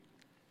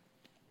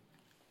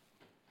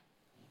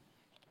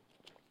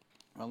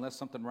Unless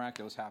something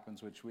miraculous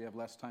happens, which we have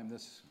less time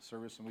this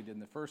service than we did in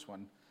the first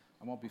one,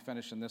 I won't be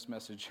finishing this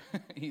message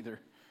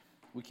either.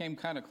 We came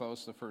kind of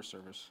close the first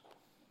service.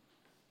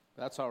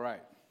 That's all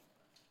right.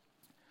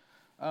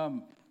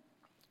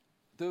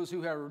 Those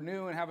who are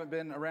new and haven't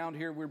been around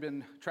here, we've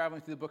been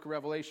traveling through the book of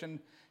Revelation,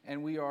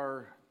 and we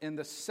are in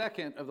the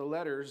second of the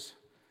letters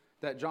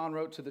that John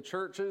wrote to the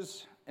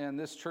churches, and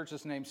this church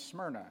is named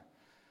Smyrna.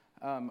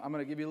 I'm going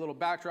to give you a little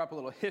backdrop, a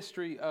little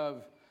history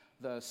of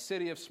the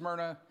city of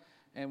Smyrna,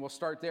 and we'll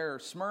start there.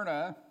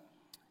 Smyrna,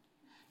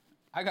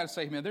 I got to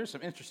say, man, there's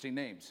some interesting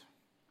names,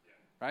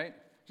 right?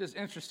 Just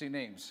interesting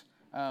names.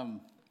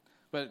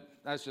 But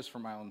that's just for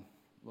my own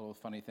little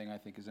funny thing I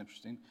think is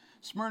interesting.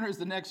 Smyrna is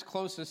the next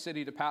closest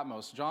city to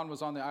Patmos. John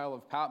was on the Isle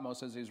of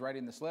Patmos as he was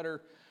writing this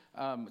letter.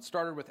 It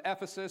started with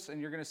Ephesus,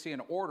 and you're going to see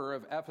an order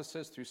of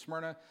Ephesus through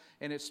Smyrna,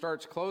 and it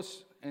starts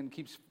close and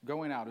keeps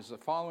going out. It's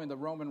following the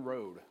Roman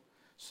road.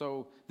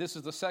 So this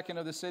is the second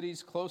of the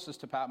cities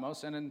closest to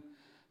Patmos, and then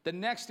the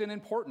next in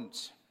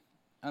importance.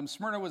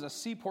 Smyrna was a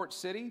seaport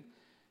city.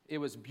 It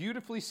was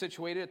beautifully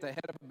situated at the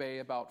head of a bay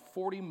about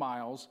 40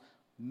 miles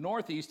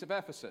northeast of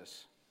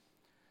Ephesus.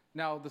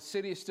 Now, the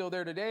city is still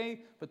there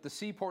today, but the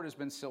seaport has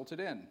been silted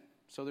in,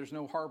 so there's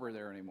no harbor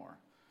there anymore.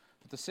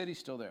 But the city's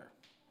still there.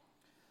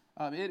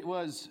 It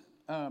was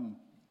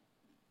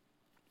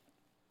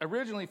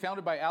originally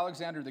founded by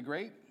Alexander the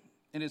Great,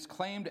 and is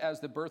claimed as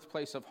the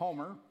birthplace of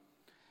Homer.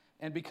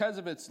 And because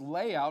of its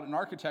layout and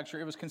architecture,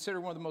 it was considered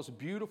one of the most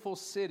beautiful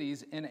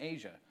cities in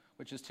Asia,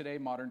 which is today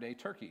modern-day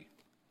Turkey.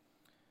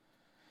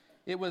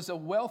 It was a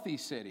wealthy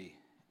city.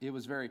 It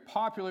was very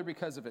popular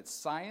because of its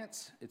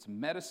science, its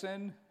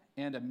medicine,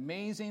 and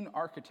amazing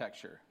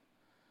architecture.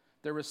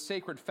 There were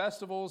sacred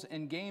festivals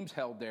and games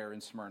held there in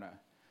Smyrna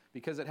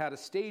because it had a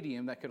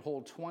stadium that could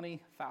hold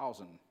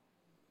 20,000.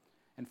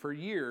 And for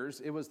years,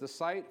 it was the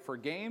site for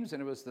games,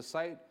 and it was the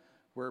site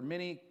where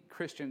many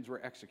Christians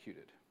were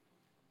executed.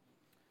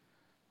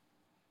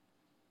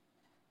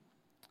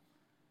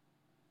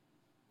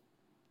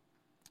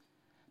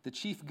 The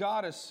chief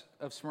goddess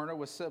of Smyrna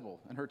was Sibyl,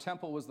 and her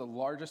temple was the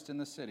largest in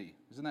the city.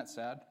 Isn't that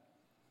sad?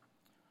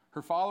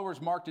 Her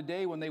followers marked a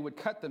day when they would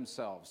cut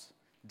themselves,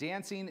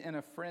 dancing in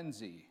a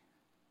frenzy.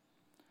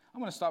 I'm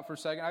going to stop for a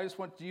second. I just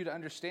want you to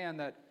understand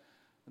that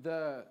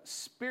the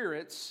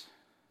spirits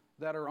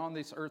that are on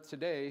this earth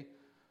today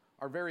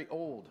are very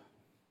old.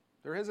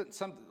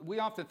 We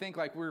often think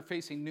like we're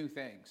facing new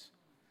things.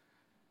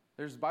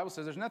 The Bible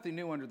says there's nothing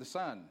new under the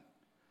sun.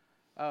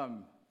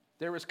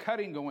 There was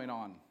cutting going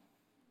on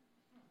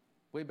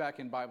way back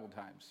in Bible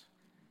times.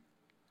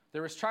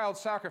 There was child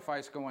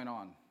sacrifice going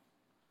on.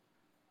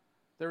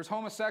 There was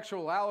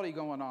homosexuality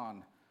going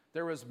on.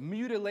 There was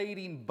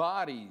mutilating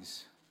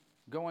bodies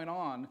going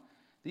on.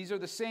 These are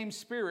the same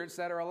spirits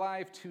that are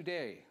alive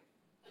today.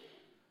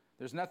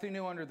 There's nothing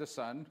new under the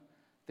sun.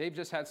 They've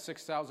just had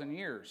 6,000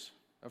 years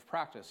of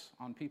practice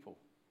on people.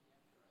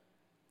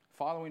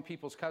 Following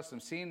people's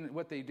customs, seeing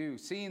what they do,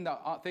 seeing the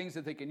things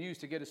that they can use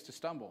to get us to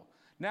stumble.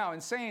 Now, in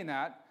saying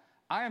that,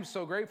 I am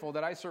so grateful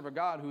that I serve a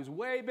God who's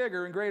way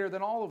bigger and greater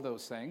than all of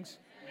those things.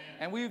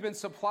 And we've been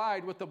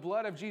supplied with the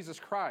blood of Jesus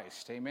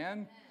Christ.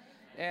 Amen?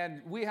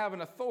 And we have an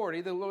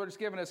authority. The Lord has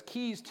given us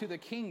keys to the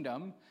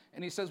kingdom.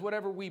 And he says,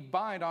 whatever we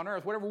bind on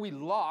earth, whatever we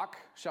lock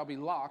shall be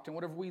locked. And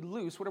whatever we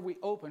loose, whatever we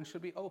open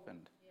should be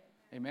opened.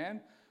 Yeah.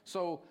 Amen?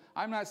 So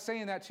I'm not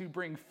saying that to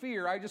bring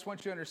fear. I just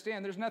want you to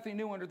understand there's nothing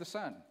new under the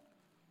sun.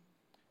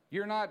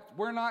 We're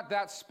not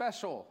that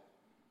special.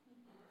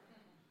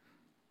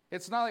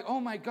 It's not like, oh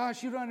my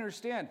gosh, you don't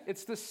understand.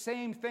 It's the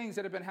same things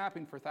that have been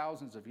happening for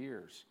thousands of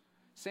years.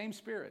 Same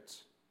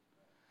spirits.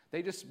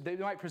 They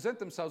might present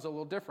themselves a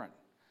little different.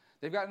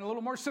 They've gotten a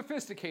little more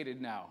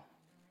sophisticated now.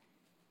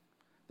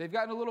 They've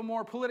gotten a little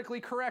more politically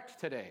correct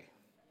today.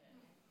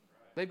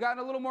 They've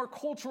gotten a little more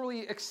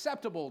culturally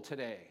acceptable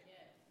today.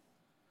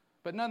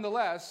 But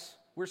nonetheless,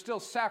 we're still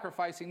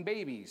sacrificing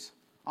babies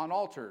on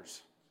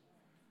altars.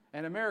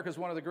 And America is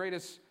one of the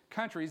greatest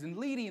countries in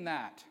leading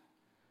that.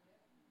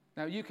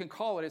 Now, you can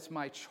call it's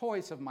my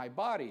choice of my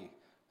body.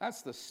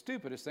 That's the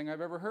stupidest thing I've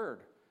ever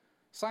heard.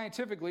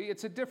 Scientifically,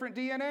 it's a different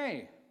DNA.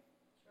 That's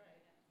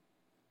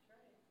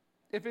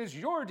right. If it's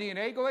your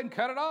DNA, go ahead and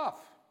cut it off.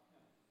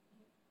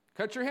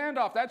 Cut your hand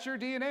off. That's your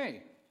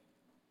DNA.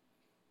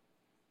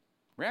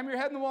 Ram your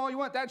head in the wall you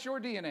want. That's your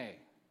DNA.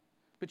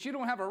 But you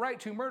don't have a right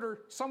to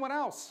murder someone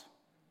else.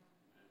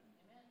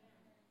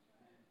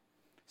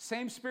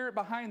 Same spirit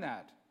behind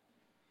that.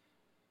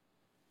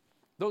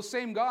 Those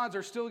same gods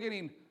are still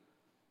getting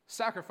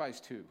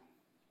sacrificed to.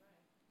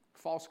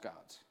 False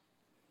gods.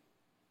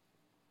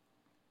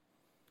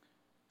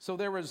 So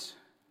there was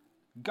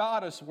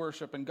goddess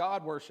worship and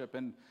God worship,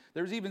 and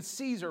there was even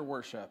Caesar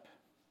worship.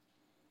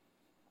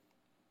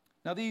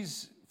 Now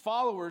these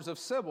followers of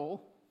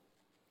Sibyl,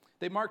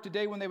 they marked a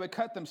day when they would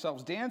cut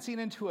themselves, dancing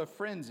into a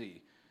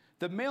frenzy.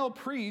 The male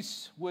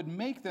priests would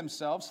make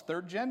themselves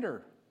third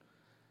gender.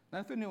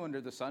 Nothing new under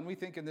the sun. We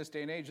think in this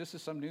day and age this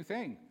is some new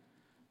thing.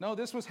 No,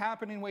 this was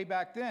happening way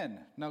back then.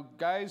 Now,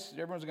 guys,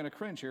 everyone's going to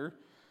cringe here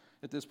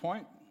at this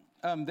point.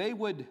 They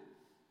would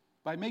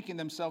by making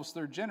themselves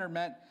third gender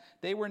meant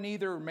they were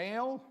neither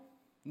male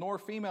nor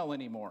female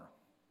anymore.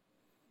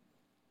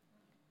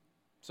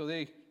 So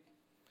they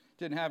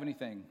didn't have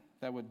anything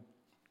that would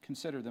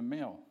consider them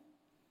male.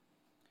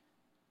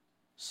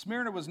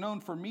 Smyrna was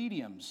known for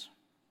mediums,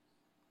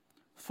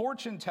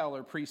 fortune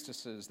teller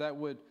priestesses that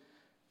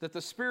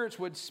the spirits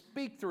would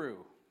speak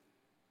through.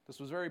 This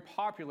was very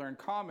popular and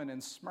common in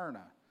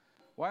Smyrna.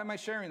 Why am I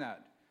sharing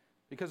that?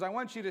 Because I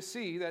want you to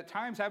see that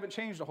times haven't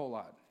changed a whole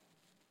lot.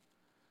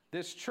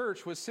 This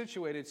church was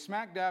situated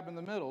smack dab in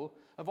the middle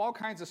of all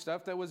kinds of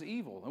stuff that was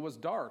evil. It was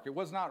dark. It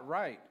was not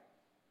right.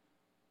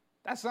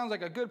 That sounds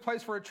like a good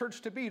place for a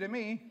church to be to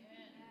me.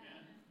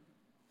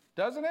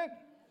 Doesn't it?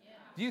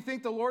 Do you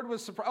think the Lord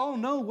was surprised? Oh,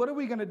 no, what are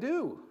we going to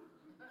do?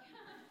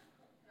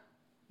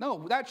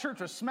 No, that church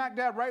was smack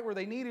dab right where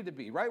they needed to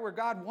be, right where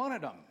God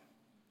wanted them.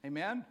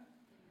 Amen?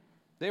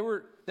 They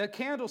were that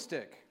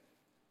candlestick,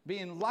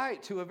 being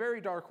light to a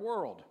very dark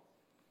world.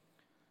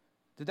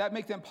 Did that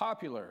make them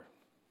popular?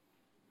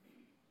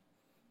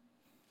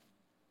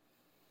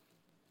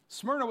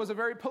 Smyrna was a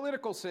very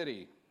political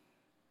city.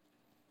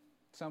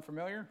 Sound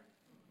familiar?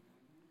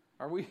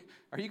 Are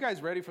you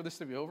guys ready for this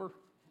to be over?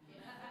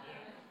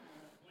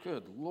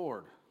 Good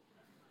Lord.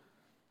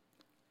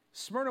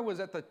 Smyrna was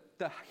at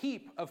the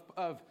heap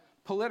of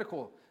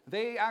political.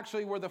 They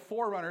actually were the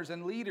forerunners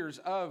and leaders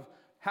of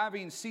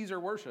having Caesar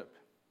worship.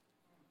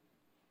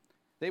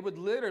 They would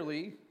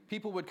literally,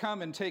 people would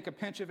come and take a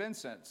pinch of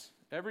incense.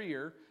 Every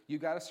year, you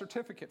got a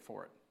certificate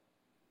for it.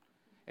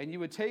 And you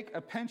would take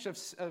a pinch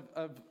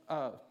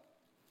of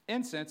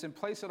incense and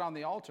place it on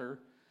the altar,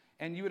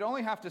 and you would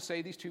only have to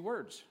say these two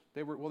words.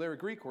 They were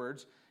Greek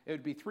words. It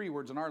would be 3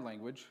 words in our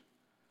language.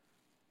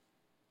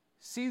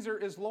 Caesar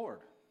is Lord.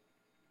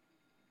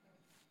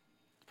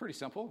 It's pretty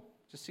simple.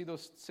 Just say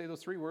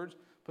those 3 words,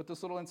 put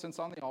this little incense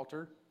on the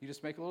altar, you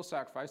just make a little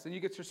sacrifice, then you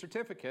get your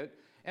certificate,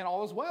 and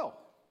all is well.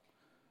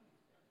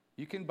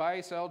 You can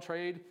buy, sell,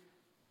 trade,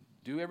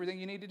 do everything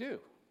you need to do.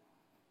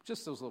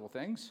 Just those little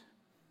things.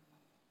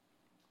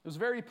 It was a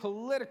very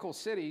political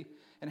city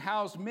and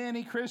housed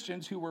many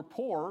Christians who were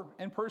poor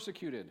and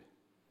persecuted.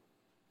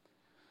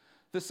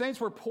 The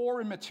saints were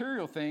poor in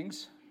material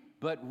things,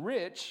 but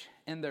rich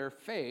in their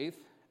faith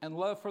and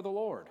love for the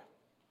Lord.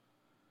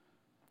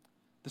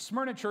 The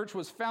Smyrna church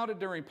was founded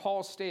during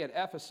Paul's stay at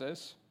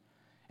Ephesus,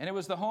 and it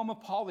was the home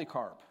of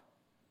Polycarp.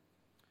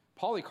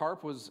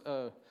 Polycarp was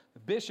a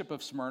bishop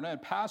of Smyrna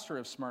and pastor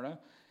of Smyrna,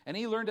 and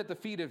he learned at the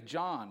feet of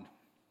John,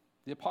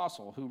 the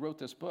apostle who wrote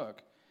this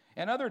book,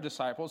 and other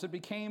disciples, and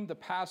became the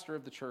pastor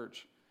of the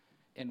church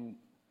in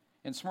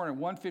Smyrna in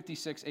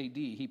 156 AD.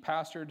 He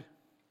pastored.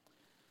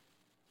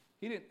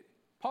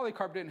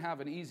 Polycarp didn't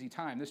have an easy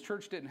time. This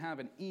church didn't have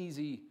an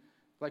easy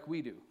like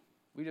we do.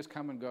 We just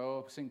come and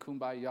go, sing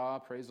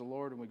kumbaya, praise the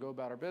Lord, and we go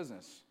about our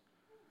business.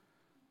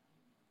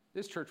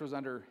 This church was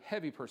under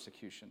heavy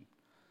persecution.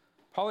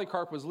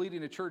 Polycarp was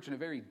leading a church in a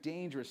very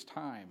dangerous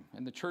time,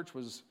 and the church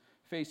was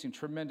facing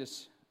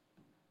tremendous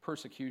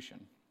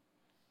persecution.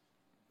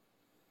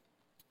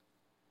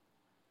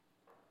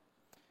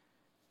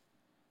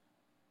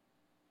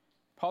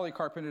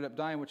 Polycarp ended up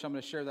dying, which I'm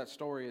going to share that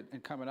story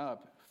and coming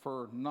up,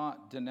 for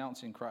not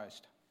denouncing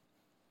Christ.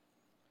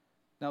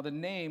 Now, the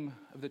name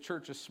of the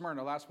church of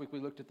Smyrna, last week we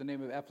looked at the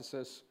name of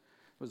Ephesus,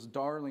 was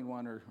darling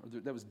one, or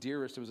that was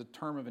dearest. It was a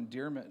term of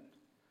endearment.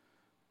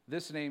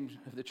 This name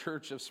of the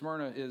church of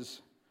Smyrna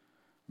is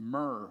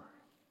myrrh.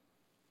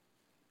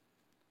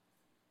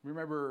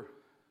 Remember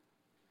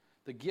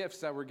the gifts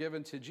that were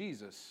given to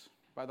Jesus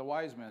by the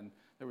wise men.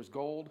 There was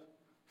gold,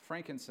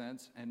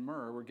 frankincense, and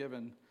myrrh were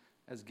given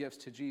as gifts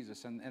to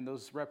Jesus. And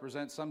those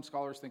represent, some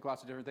scholars think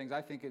lots of different things.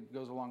 I think it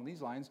goes along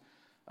these lines.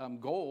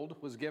 Gold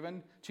was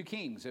given to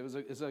kings. It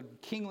was a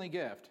kingly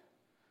gift.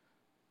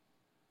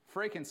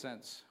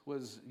 Frankincense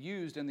was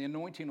used in the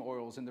anointing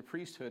oils in the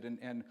priesthood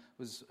and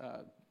was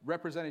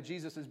represented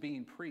Jesus as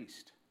being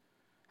priest.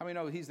 How many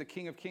know he's the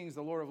King of Kings,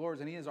 the Lord of Lords,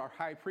 and he is our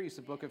high priest,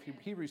 the book of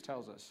Hebrews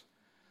tells us.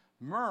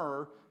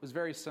 Myrrh was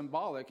very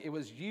symbolic. It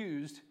was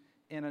used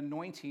in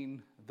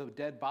anointing the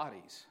dead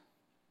bodies.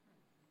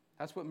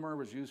 That's what myrrh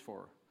was used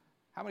for.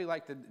 How many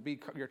like to be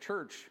your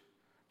church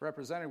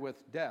represented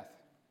with death?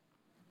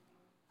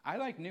 I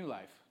like new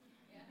life.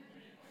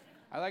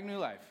 I like new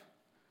life.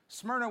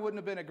 Smyrna wouldn't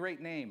have been a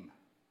great name.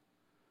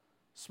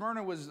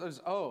 Smyrna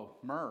was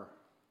myrrh.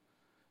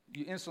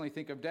 You instantly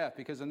think of death,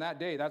 because in that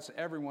day,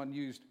 everyone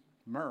used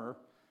myrrh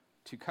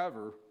to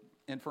cover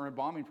and for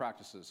embalming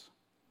practices.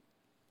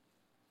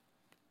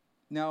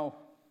 Now,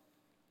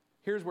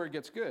 here's where it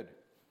gets good.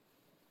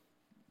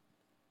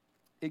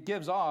 It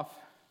gives off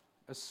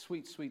a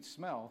sweet, sweet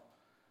smell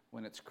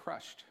when it's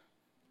crushed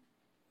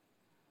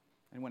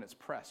and when it's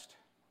pressed.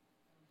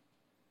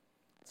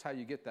 That's how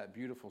you get that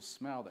beautiful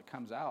smell that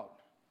comes out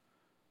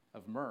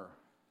of myrrh.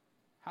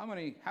 How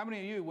many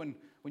of you, when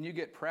you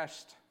get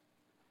pressed,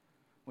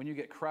 when you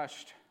get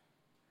crushed,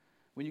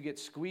 when you get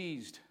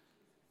squeezed,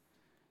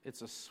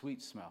 it's a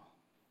sweet smell?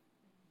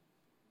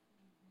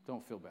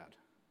 Don't feel bad.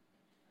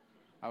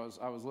 I was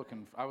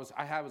looking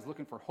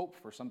for hope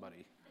for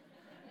somebody.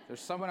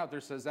 There's someone out there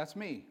that says, that's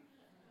me.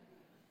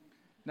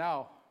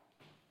 Now,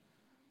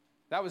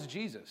 that was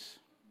Jesus.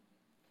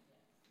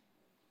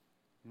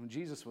 When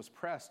Jesus was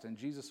pressed and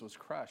Jesus was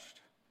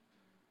crushed,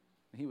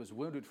 he was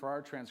wounded for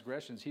our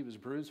transgressions, he was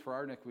bruised for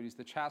our iniquities,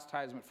 the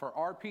chastisement for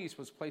our peace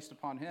was placed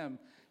upon him,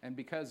 and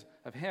because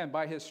of him,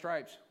 by his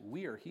stripes,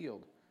 we are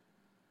healed.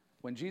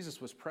 When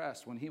Jesus was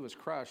pressed, when he was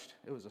crushed,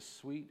 it was a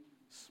sweet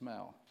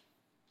smell.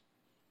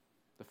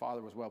 The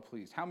Father was well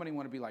pleased. How many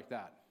want to be like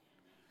that?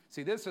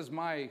 See, this is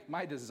my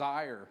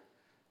desire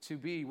to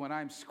be when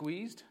I'm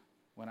squeezed,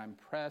 when I'm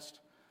pressed,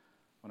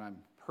 when I'm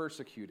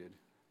persecuted,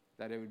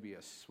 that it would be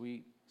a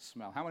sweet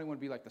smell. How many want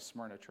to be like the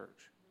Smyrna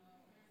church?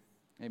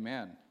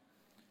 Amen.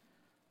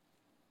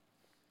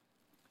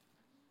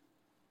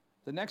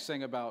 The next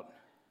thing about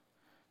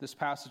this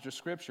passage of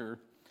Scripture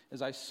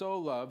is I so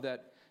love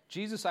that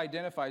Jesus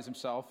identifies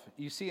himself.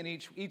 You see in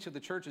each of the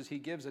churches, he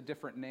gives a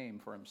different name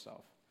for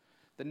himself.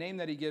 The name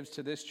that he gives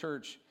to this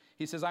church,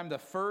 he says, I'm the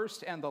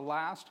first and the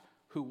last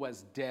who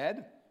was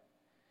dead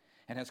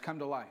and has come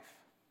to life.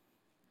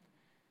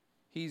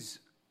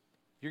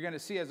 You're going to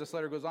see as this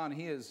letter goes on,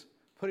 he is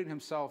putting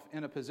himself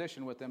in a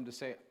position with them to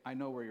say, I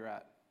know where you're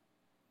at.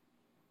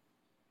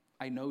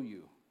 I know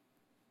you.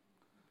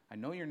 I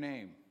know your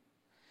name.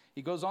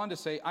 He goes on to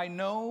say, I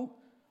know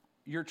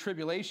your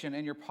tribulation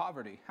and your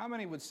poverty. How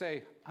many would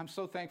say, I'm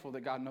so thankful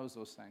that God knows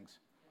those things?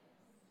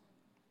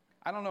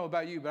 I don't know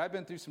about you, but I've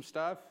been through some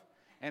stuff,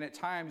 and at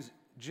times,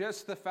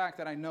 just the fact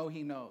that I know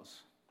he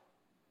knows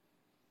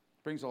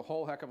brings a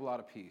whole heck of a lot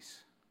of peace.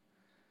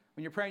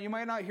 When you're praying, you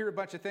might not hear a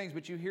bunch of things,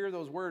 but you hear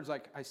those words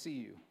like, I see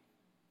you.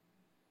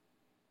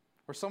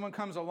 Or someone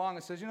comes along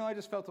and says, I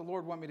just felt the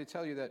Lord want me to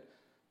tell you that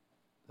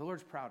the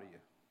Lord's proud of you.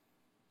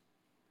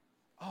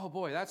 Oh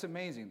boy, that's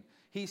amazing.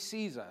 He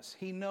sees us.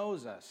 He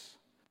knows us.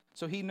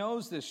 So he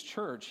knows this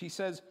church. He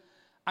says,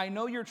 I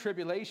know your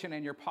tribulation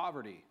and your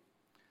poverty.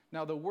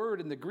 Now the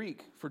word in the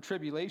Greek for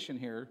tribulation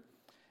here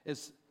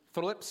is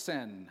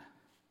thlipsen.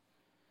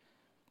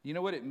 You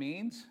know what it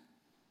means?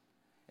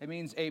 It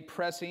means a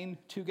pressing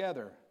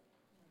together.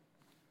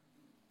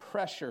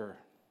 Pressure.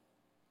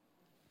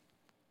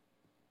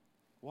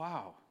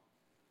 Wow.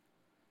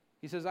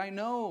 He says, I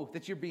know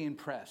that you're being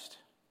pressed.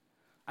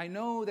 I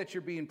know that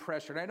you're being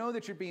pressured. I know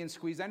that you're being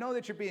squeezed. I know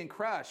that you're being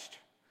crushed.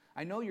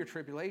 I know your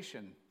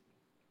tribulation.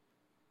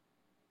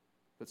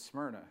 But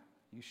Smyrna,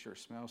 you sure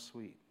smell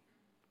sweet.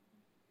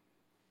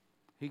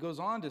 He goes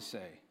on to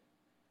say,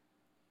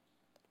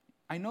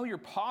 I know your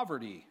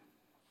poverty.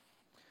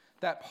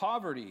 That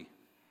poverty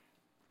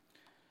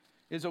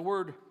is a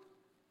word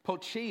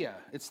pochia.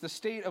 It's the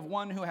state of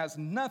one who has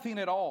nothing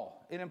at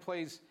all. It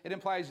implies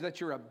that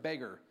you're a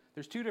beggar.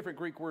 There's two different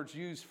Greek words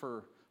used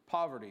for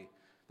poverty.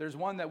 There's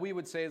one that we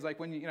would say is like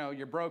when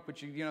you're broke,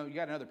 but you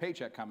got another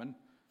paycheck coming.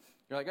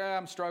 You're like,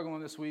 I'm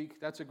struggling this week.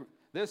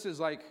 This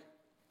is like,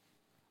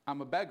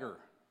 I'm a beggar.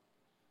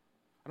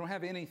 I don't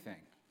have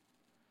anything.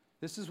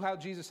 This is how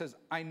Jesus says,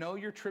 I know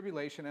your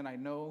tribulation and I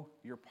know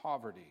your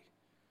poverty.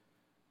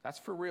 That's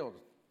for real.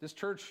 This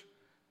church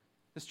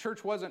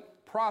wasn't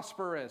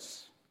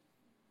prosperous.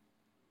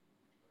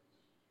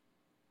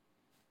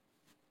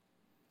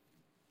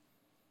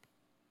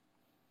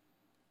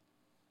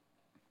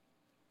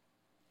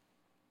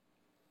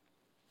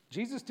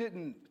 Jesus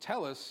didn't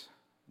tell us,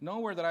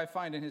 nowhere that I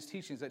find in his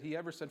teachings, that he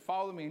ever said,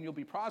 follow me and you'll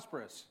be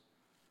prosperous.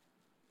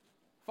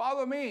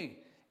 Follow me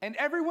and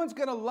everyone's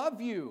going to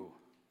love you.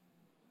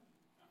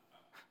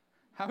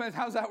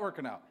 How's that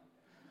working out?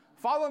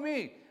 Follow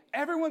me.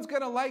 Everyone's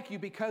going to like you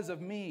because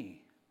of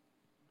me.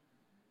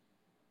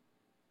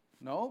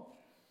 No.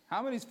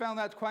 How many's found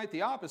that quite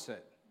the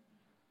opposite?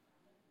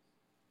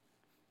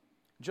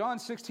 John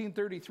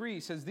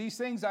 16:33 says, these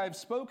things I have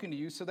spoken to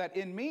you so that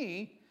in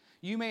me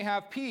you may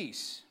have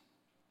peace.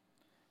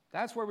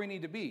 That's where we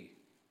need to be,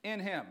 in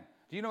him.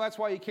 Do you know that's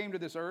why he came to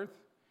this earth?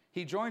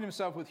 He joined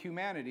himself with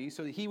humanity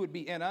so that he would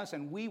be in us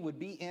and we would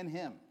be in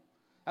him.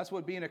 That's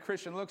what being a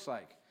Christian looks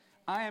like.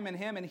 I am in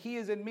him and he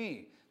is in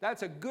me.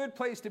 That's a good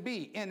place to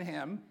be, in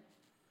him.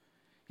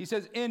 He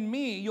says, in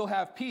me you'll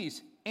have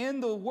peace.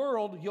 In the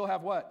world you'll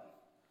have what?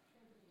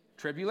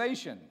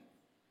 Tribulation.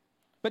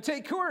 But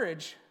take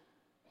courage.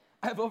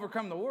 I have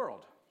overcome the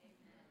world.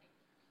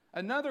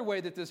 Another way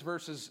that this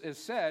verse is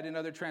said in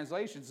other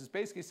translations is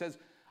basically says,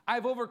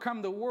 I've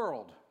overcome the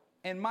world,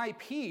 and my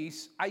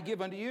peace I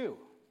give unto you.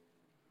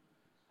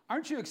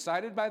 Aren't you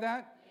excited by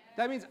that?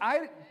 That means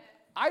I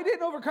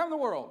didn't overcome the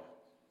world.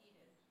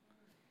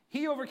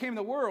 He overcame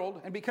the world,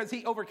 and because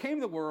he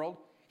overcame the world,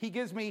 he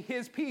gives me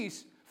his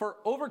peace for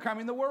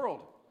overcoming the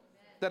world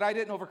that I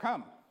didn't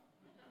overcome.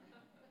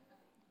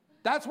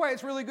 That's why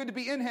it's really good to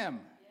be in him.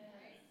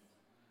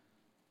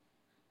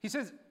 He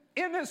says,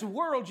 in this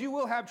world you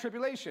will have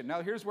tribulation.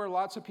 Now here's where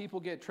lots of people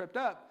get tripped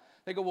up.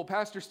 They go, well,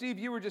 Pastor Steve,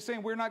 you were just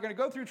saying we're not going to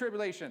go through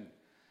tribulation.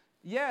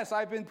 Yes,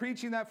 I've been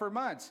preaching that for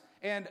months.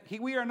 And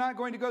we are not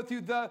going to go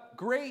through the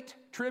great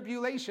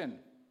tribulation.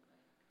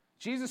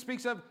 Jesus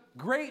speaks of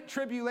great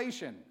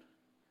tribulation.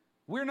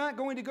 We're not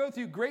going to go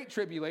through great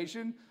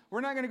tribulation.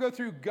 We're not going to go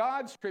through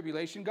God's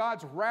tribulation,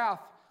 God's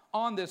wrath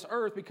on this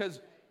earth,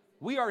 because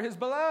we are his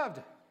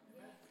beloved.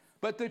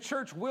 But the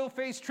church will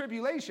face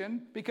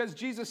tribulation because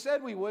Jesus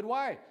said we would.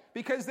 Why?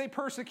 Because they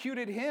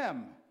persecuted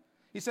him.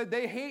 He said,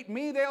 they hate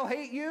me, they'll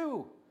hate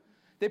you.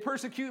 They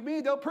persecute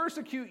me, they'll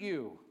persecute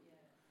you.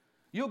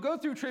 You'll go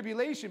through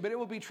tribulation, but it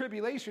will be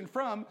tribulation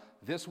from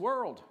this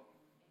world.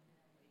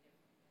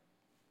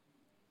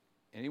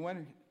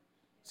 Anyone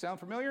sound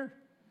familiar?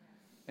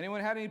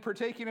 Anyone had any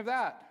partaking of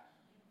that?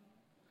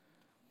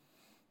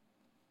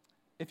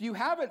 If you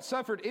haven't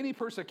suffered any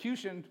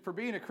persecution for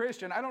being a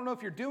Christian, I don't know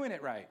if you're doing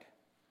it right.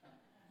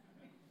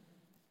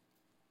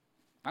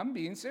 I'm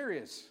being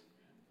serious.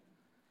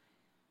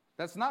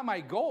 That's not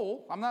my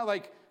goal. I'm not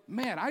like,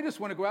 man, I just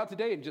want to go out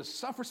today and just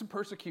suffer some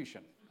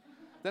persecution.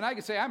 Then I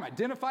can say I'm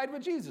identified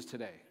with Jesus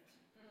today.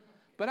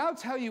 But I'll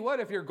tell you what,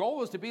 if your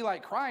goal is to be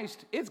like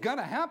Christ, it's going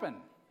to happen.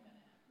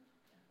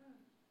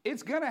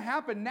 It's going to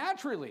happen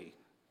naturally.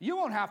 You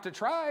won't have to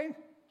try.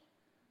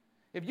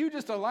 If you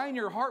just align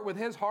your heart with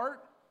his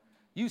heart,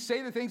 you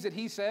say the things that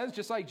he says,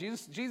 just like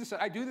Jesus said,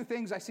 I do the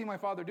things I see my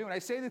Father doing. I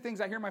say the things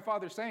I hear my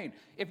Father saying.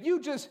 If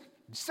you just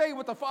say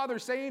what the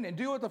Father's saying and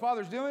do what the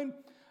Father's doing,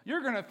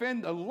 you're going to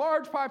offend a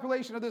large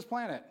population of this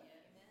planet.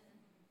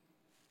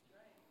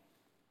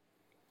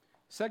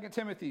 2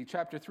 Timothy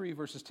chapter 3,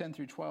 verses 10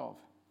 through 12.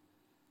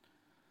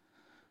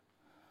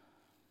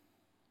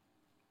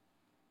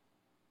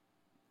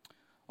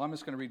 Well, I'm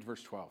just going to read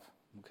verse 12.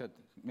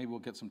 Maybe we'll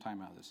get some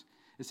time out of this.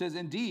 It says,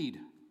 indeed,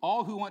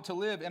 all who want to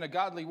live in a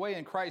godly way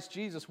in Christ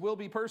Jesus will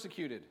be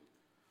persecuted.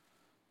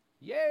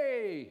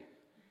 Yay!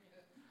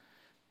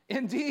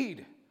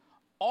 Indeed,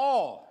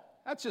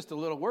 all. That's just a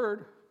little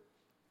word.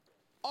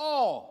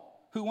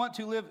 All who wants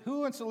to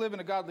live in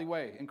a godly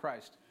way in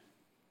Christ.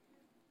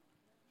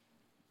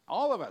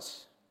 All of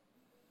us.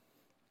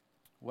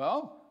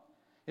 Well,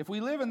 if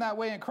we live in that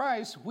way in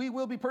Christ, we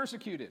will be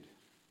persecuted.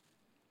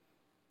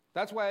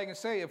 That's why I can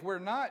say if we're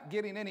not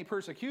getting any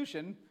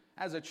persecution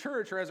as a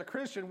church or as a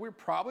Christian, we're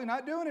probably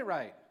not doing it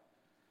right.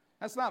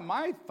 That's not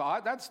my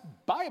thought. That's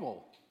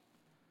Bible.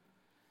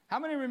 How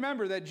many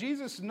remember that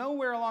Jesus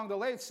nowhere along the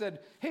way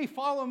said, hey,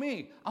 follow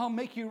me. I'll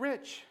make you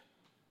rich.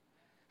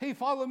 Hey,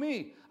 follow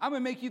me. I'm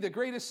going to make you the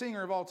greatest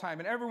singer of all time,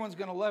 and everyone's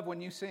going to love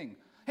when you sing.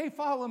 Hey,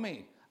 follow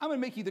me. I'm going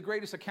to make you the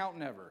greatest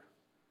accountant ever.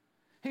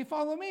 Hey,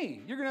 follow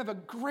me. You're going to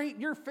have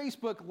your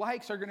Facebook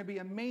likes are going to be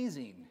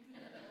amazing.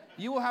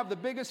 You will have the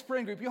biggest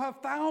friend group. You'll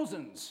have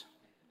thousands.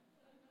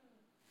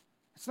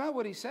 It's not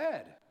what he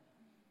said.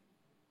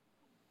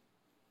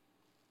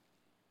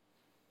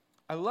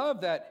 I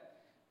love that.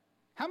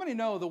 How many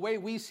know the way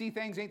we see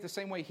things ain't the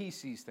same way he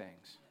sees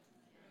things?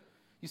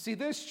 You see,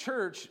 this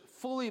church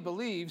fully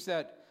believes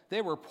that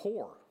they were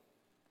poor.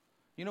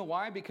 You know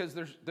why? Because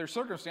their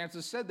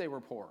circumstances said they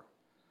were poor.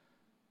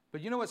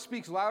 But you know what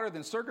speaks louder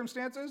than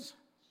circumstances?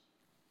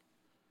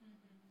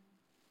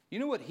 You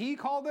know what he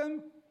called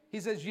them? He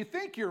says, you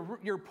think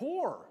you're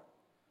poor,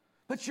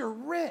 but you're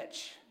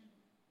rich.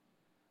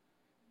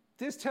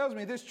 This tells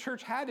me this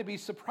church had to be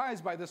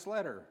surprised by this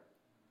letter.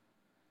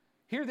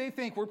 Here they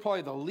think we're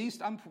probably the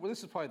least, this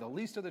is probably the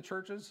least of the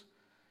churches.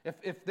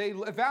 If they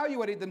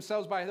evaluated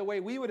themselves by the way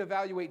we would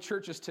evaluate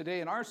churches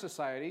today in our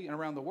society and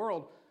around the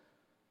world,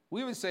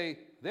 we would say,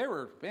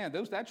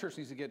 that church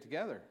needs to get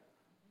together.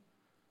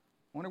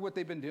 Wonder what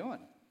they've been doing.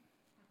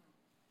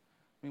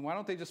 I mean, why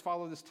don't they just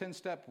follow this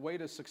 10-step way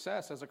to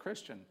success as a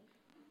Christian?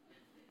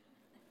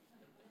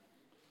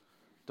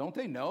 Don't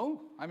they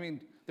know? I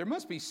mean, there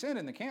must be sin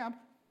in the camp.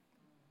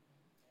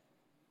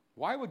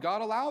 Why would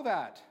God allow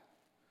that?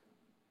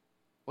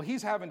 Well,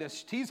 he's having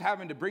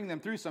to bring them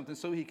through something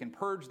so he can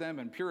purge them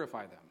and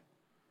purify them.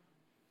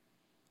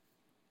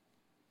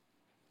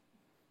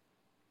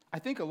 I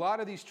think a lot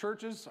of these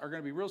churches are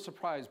going to be real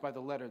surprised by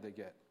the letter they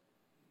get.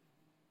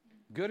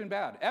 Good and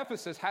bad.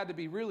 Ephesus had to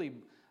be really,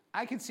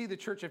 I can see the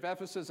church of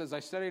Ephesus as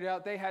I studied it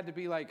out, they had to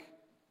be like,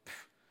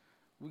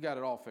 we got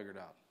it all figured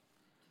out.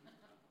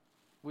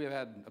 We have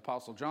had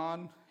Apostle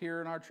John here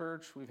in our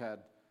church. We've had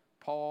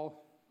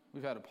Paul.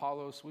 We've had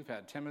Apollos. We've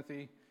had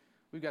Timothy.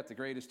 We've got the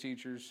greatest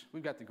teachers.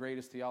 We've got the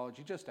greatest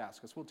theology. Just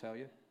ask us. We'll tell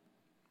you.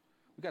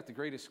 We've got the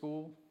greatest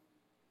school.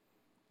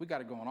 We got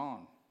it going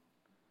on.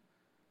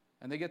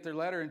 And they get their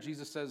letter and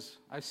Jesus says,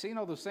 I've seen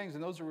all those things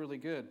and those are really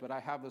good, but I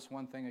have this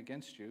one thing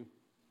against you.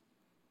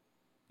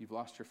 You've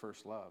lost your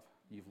first love.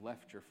 You've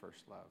left your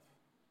first love.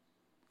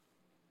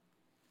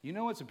 You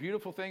know what's a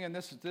beautiful thing in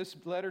this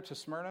letter to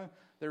Smyrna?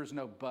 There's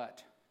no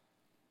but.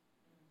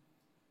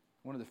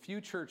 One of the few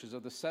churches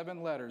of the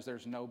 7 letters,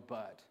 there's no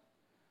but.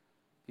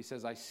 He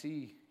says, I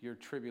see your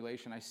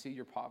tribulation. I see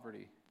your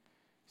poverty.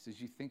 He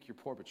says, you think you're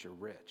poor, but you're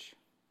rich.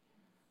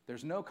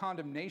 There's no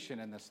condemnation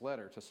in this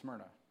letter to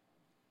Smyrna.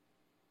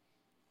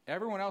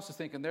 Everyone else is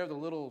thinking they're the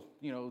little,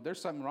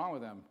 there's something wrong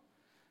with them.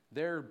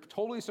 They're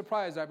totally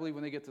surprised, I believe,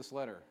 when they get this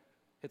letter.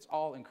 It's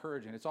all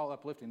encouraging. It's all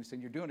uplifting. They're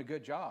saying, you're doing a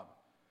good job.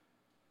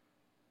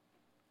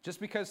 Just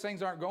because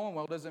things aren't going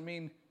well doesn't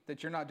mean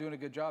that you're not doing a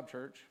good job,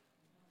 church.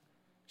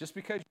 Just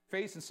because you're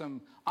facing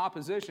some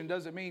opposition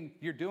doesn't mean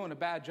you're doing a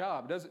bad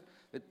job.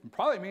 It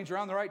probably means you're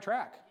on the right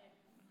track.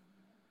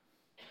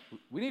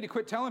 We need to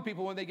quit telling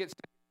people when they get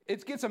sick,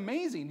 it gets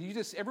amazing.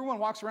 Everyone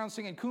walks around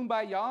singing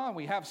Kumbaya, and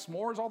we have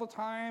s'mores all the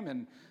time,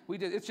 and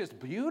it's just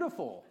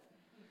beautiful.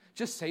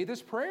 Just say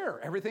this prayer.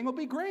 Everything will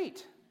be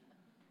great.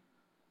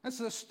 That's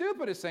the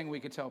stupidest thing we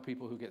could tell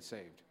people who get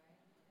saved.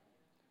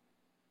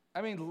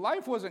 I mean,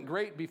 life wasn't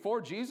great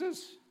before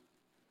Jesus,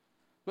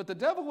 but the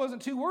devil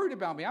wasn't too worried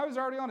about me. I was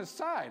already on his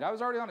side. I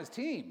was already on his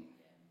team.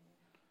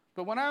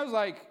 But when I was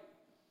like,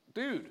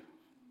 dude,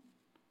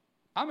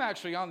 I'm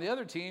actually on the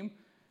other team,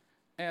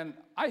 and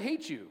I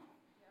hate you,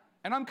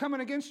 and I'm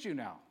coming against you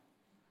now.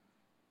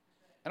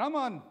 And I'm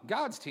on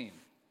God's team.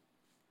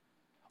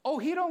 Oh,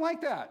 he don't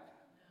like that.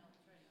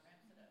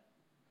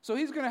 So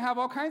he's going to have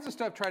all kinds of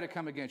stuff try to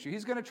come against you.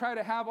 He's going to try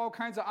to have all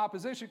kinds of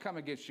opposition come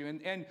against you.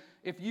 And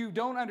if you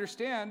don't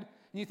understand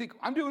and you think,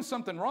 I'm doing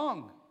something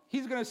wrong,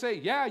 he's going to say,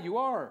 yeah, you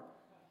are.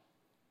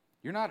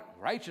 You're not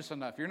righteous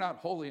enough. You're not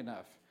holy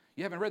enough.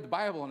 You haven't read the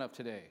Bible enough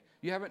today.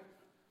 You haven't.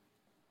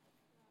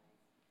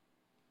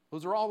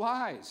 Those are all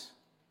lies.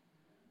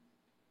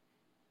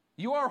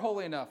 You are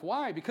holy enough.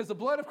 Why? Because the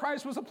blood of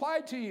Christ was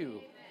applied to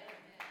you.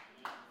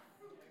 Amen.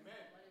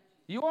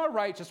 You are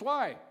righteous.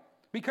 Why?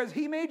 Because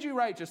he made you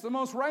righteous, the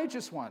most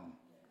righteous one.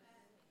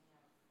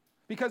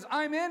 Because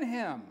I'm in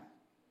him,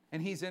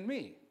 and he's in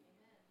me.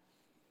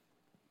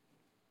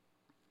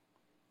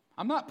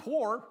 I'm not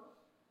poor.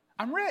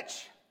 I'm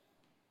rich.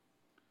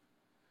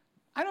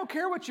 I don't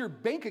care what your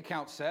bank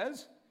account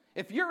says.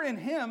 If you're in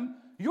him,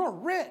 you're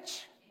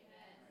rich.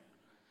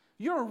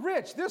 You're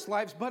rich. This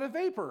life's but a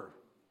vapor.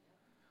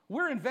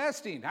 We're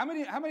investing. How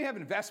many have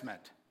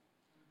investment?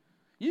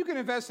 You can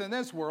invest in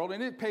this world,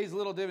 and it pays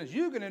little dividends.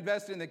 You can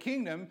invest in the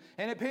kingdom,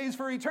 and it pays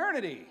for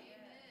eternity. Amen.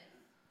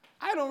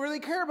 I don't really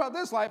care about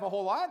this life a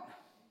whole lot.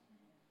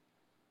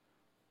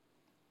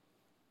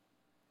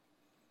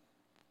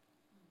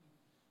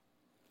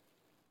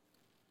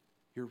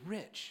 You're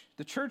rich.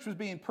 The church was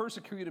being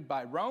persecuted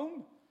by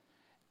Rome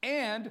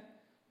and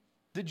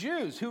the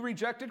Jews who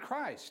rejected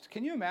Christ.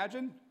 Can you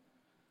imagine?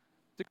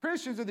 The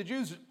Christians and the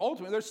Jews,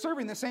 ultimately, they're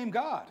serving the same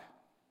God.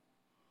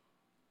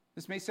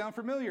 This may sound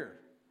familiar.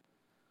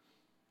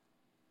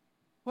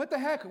 What the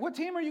heck? What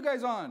team are you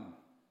guys on?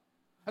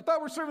 I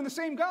thought we're serving the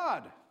same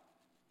God.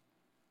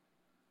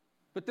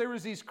 But there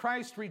was these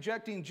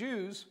Christ-rejecting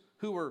Jews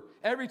who were,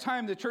 every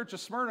time the Church of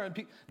Smyrna,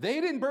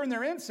 they didn't burn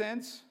their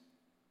incense.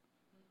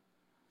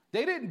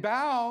 They didn't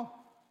bow.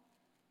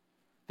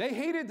 They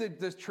hated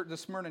the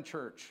Smyrna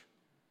church.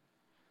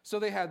 So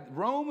they had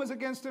Rome was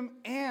against them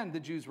and the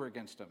Jews were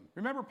against them.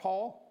 Remember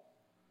Paul?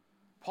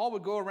 Paul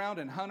would go around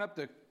and hunt up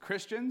the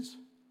Christians.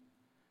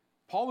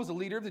 Paul was the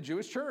leader of the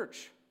Jewish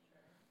church.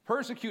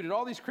 Persecuted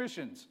all these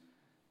Christians.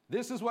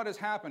 This is what is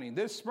happening.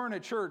 This Smyrna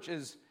church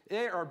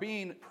they are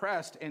being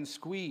pressed and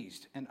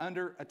squeezed and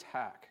under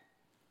attack.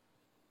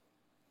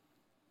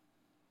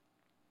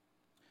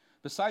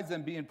 Besides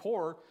them being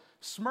poor,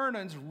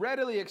 Smyrnans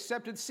readily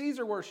accepted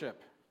Caesar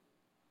worship.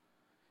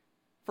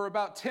 For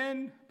about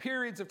 10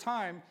 periods of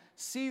time,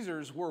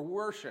 Caesars were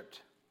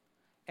worshipped.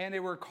 And they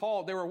were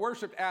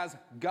worshipped as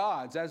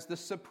gods, as the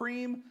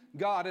supreme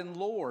God and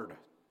Lord.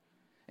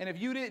 And if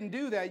you didn't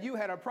do that, you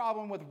had a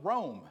problem with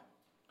Rome.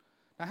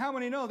 Now, how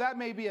many know that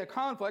may be a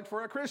conflict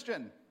for a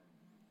Christian?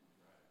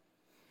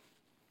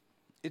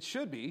 It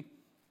should be.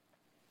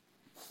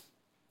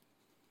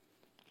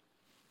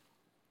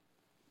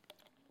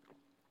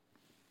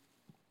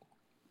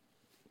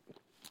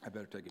 I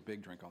better take a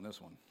big drink on this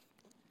one.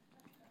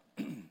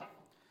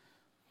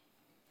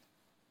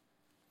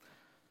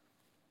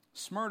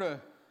 Smyrna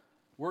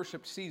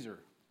worshipped Caesar.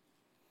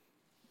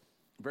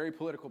 Very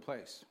political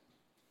place.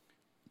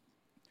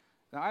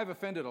 Now, I've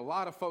offended a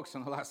lot of folks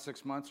in the last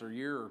 6 months or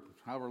year or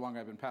however long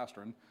I've been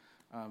pastoring,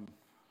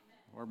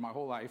 or my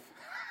whole life.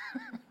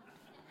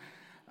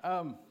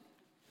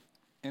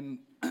 And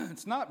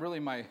it's not really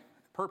my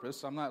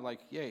purpose. I'm not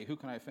like, yay, who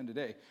can I offend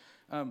today?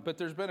 But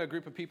there's been a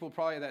group of people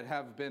probably that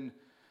have been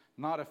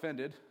not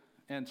offended.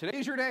 And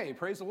today's your day.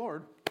 Praise the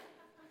Lord.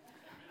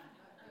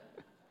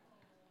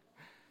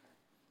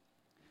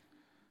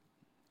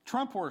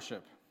 Trump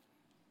worship.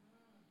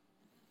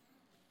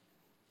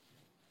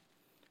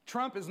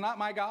 Trump is not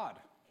my God.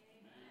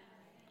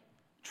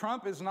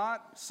 Trump is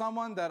not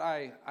someone that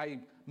I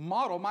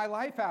model my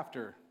life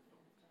after.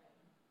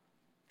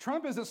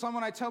 Trump isn't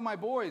someone I tell my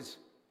boys,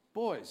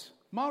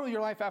 model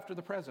your life after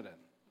the president.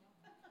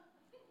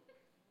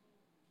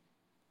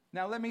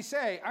 Now, let me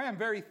say, I am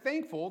very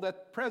thankful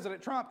that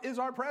President Trump is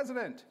our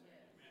president.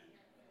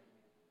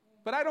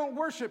 But I don't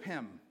worship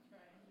him.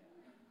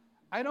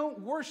 I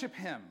don't worship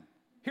him.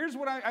 Here's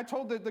what I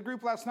told the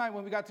group last night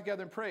when we got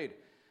together and prayed.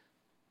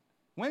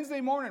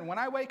 Wednesday morning, when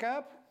I wake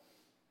up,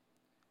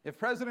 if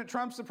President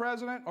Trump's the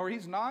president or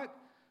he's not,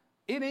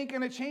 it ain't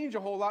going to change a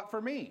whole lot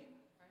for me.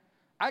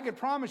 I could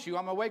promise you,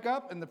 I'm going to wake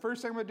up, and the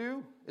first thing I'm going to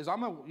do is you're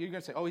going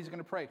to say, oh, he's going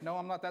to pray. No,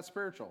 I'm not that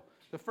spiritual.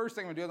 The first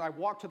thing I'm going to do is I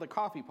walk to the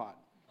coffee pot.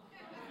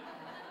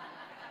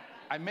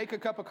 I make a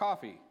cup of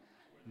coffee.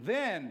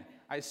 Then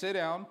I sit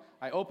down,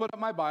 I open up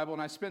my Bible,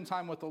 and I spend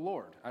time with the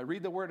Lord. I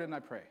read the Word, and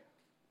I pray.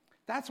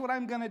 That's what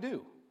I'm going to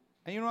do.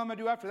 And you know what I'm going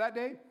to do after that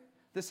day?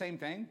 The same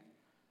thing.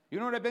 You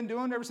know what I've been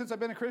doing ever since I've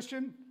been a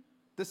Christian?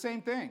 The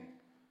same thing.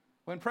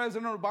 When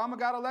President Obama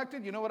got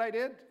elected, you know what I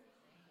did?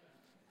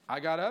 I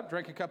got up,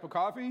 drank a cup of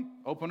coffee,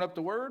 opened up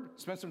the Word,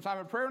 spent some time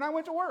in prayer, and I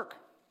went to work.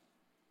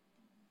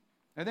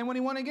 And then when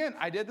he won again,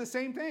 I did the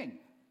same thing.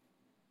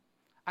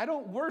 I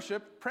don't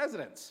worship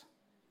presidents.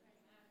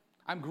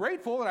 I'm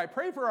grateful that I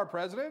pray for our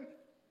president.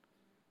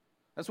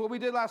 That's what we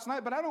did last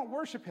night, but I don't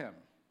worship him.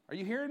 Are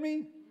you hearing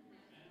me?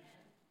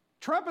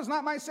 Trump is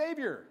not my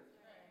savior.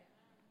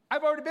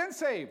 I've already been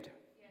saved.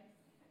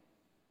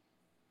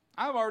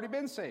 I've already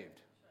been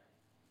saved.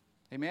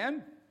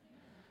 Amen?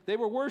 They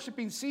were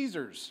worshiping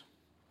Caesars.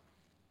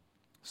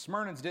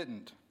 Smyrnans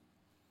didn't.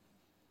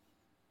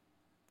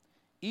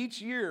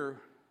 Each year,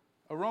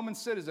 a Roman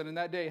citizen in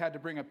that day had to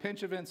bring a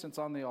pinch of incense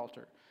on the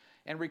altar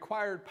and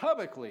required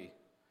publicly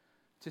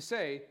to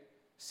say,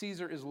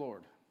 Caesar is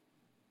Lord.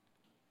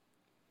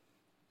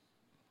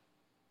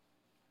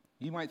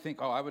 You might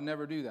think, oh, I would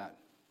never do that.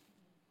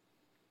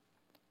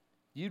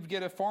 You'd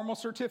get a formal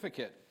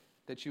certificate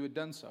that you had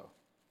done so.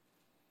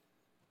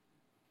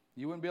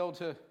 You wouldn't be able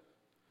to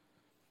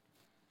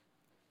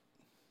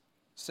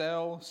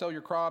sell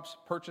your crops,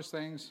 purchase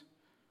things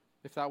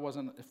if that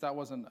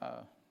wasn't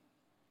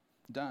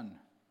done.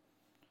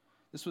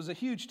 This was a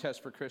huge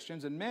test for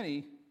Christians, and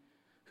many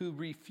who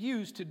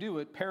refused to do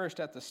it perished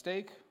at the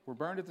stake, were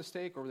burned at the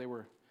stake, or they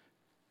were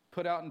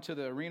put out into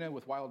the arena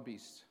with wild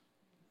beasts.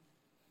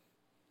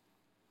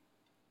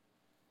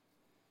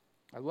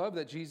 I love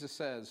that Jesus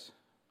says,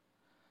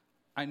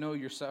 I know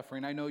your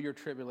suffering, I know your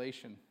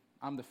tribulation.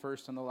 I'm the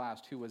first and the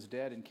last who was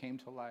dead and came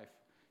to life.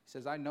 He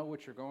says, I know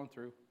what you're going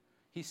through.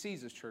 He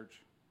sees his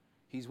church.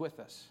 He's with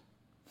us.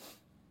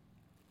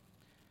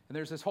 And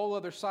there's this whole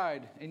other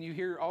side, and you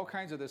hear all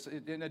kinds of this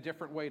in a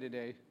different way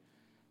today.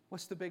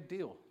 What's the big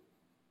deal?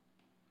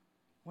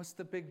 What's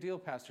the big deal,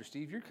 Pastor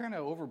Steve? You're kind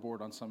of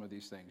overboard on some of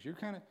these things.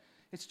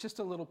 It's just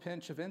a little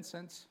pinch of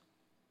incense.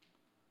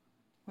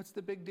 What's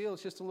the big deal?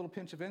 It's just a little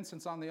pinch of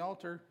incense on the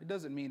altar. It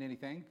doesn't mean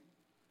anything.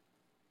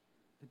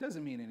 It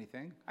doesn't mean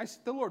anything.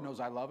 The Lord knows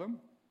I love him.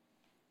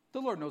 The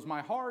Lord knows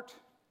my heart.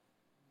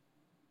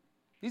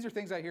 These are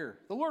things I hear.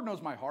 The Lord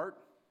knows my heart.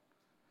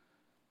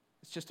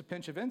 It's just a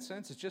pinch of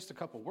incense. It's just a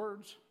couple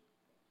words.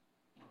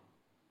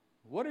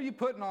 What are you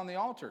putting on the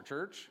altar,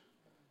 church?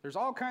 There's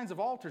all kinds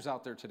of altars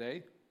out there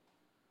today.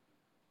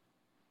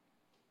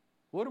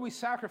 What do we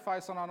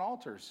sacrifice on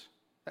altars?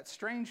 That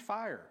strange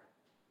fire.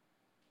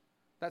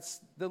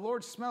 That's the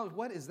Lord smells.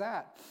 What is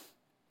that?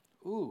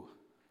 Ooh.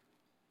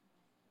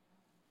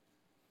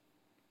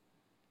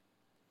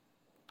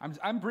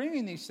 I'm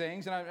bringing these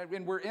things,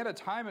 and we're in a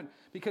time,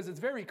 because it's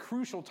very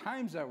crucial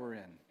times that we're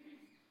in.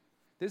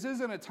 This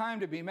isn't a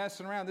time to be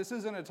messing around. This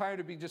isn't a time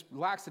to be just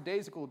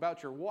lackadaisical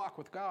about your walk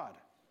with God.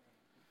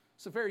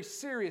 It's a very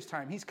serious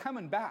time. He's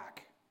coming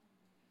back.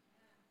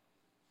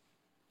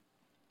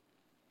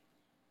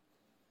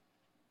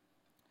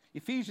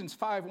 Ephesians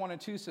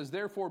 5:1-2 says,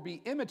 therefore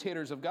be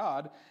imitators of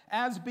God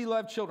as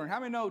beloved children. How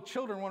many know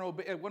children want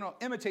to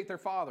imitate their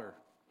father?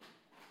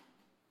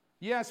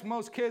 You ask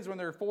most kids when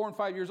they're 4 and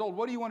 5 years old,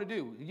 what do you want to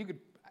do? You could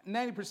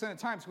 90% of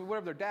the time it's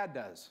whatever their dad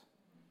does.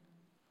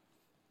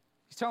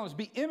 He's telling us,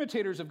 be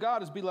imitators of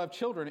God as beloved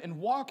children and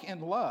walk in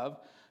love,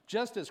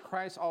 just as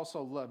Christ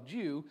also loved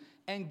you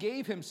and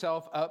gave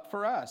himself up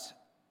for us,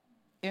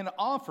 an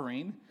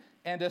offering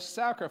and a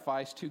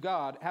sacrifice to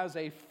God as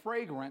a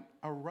fragrant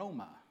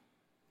aroma.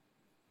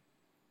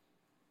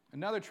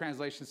 Another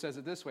translation says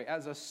it this way,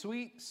 as a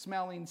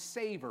sweet-smelling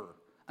savor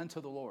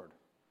unto the Lord.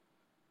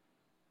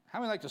 How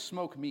many like to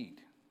smoke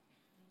meat?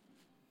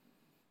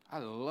 I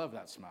love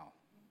that smell.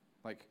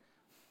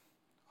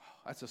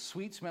 That's a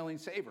sweet-smelling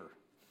savor.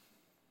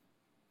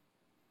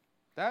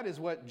 That is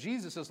what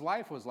Jesus'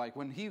 life was like.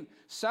 When he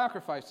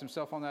sacrificed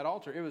himself on that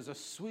altar, it was a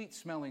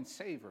sweet-smelling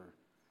savor.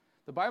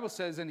 The Bible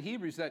says in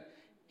Hebrews that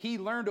he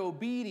learned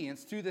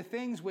obedience through the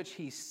things which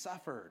he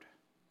suffered.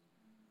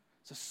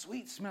 It's a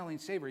sweet-smelling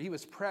savor. He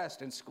was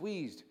pressed and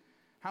squeezed.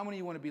 How many of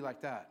you want to be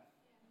like that?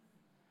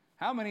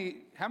 How many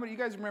you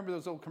guys remember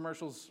those old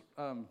commercials?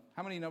 How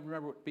many of you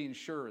remember what being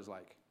sure is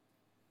like?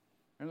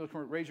 Remember those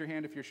commercials? Raise your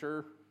hand if you're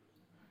sure.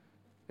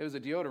 It was a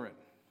deodorant.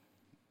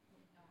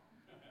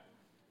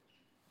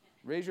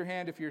 Raise your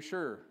hand if you're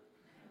sure.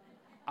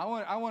 I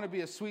want to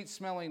be a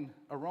sweet-smelling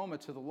aroma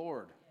to the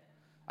Lord.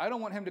 I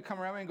don't want him to come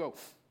around me and go,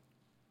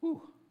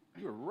 ooh,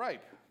 you're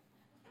ripe.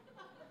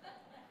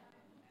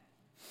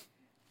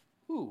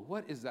 Ooh,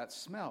 what is that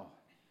smell?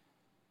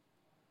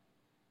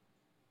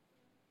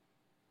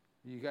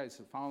 You guys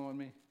following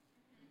me?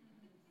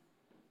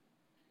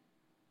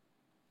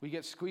 We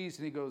get squeezed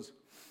and he goes,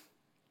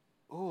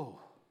 oh.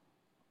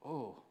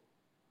 How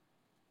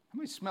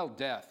many smell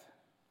death?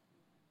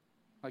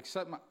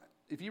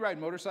 If you ride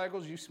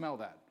motorcycles, you smell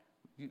that.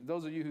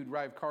 Those of you who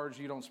drive cars,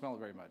 you don't smell it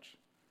very much.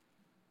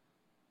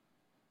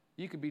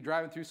 You could be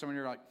driving through somewhere and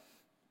you're like,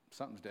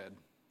 something's dead.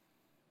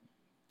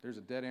 There's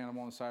a dead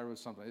animal on the side of the road,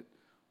 something.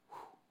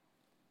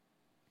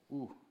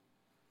 Ooh.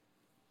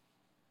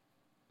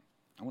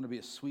 I want to be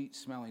a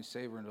sweet-smelling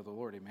savor unto the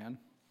Lord, amen?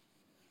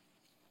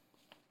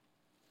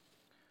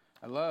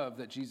 I love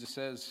that Jesus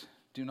says,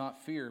 do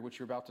not fear what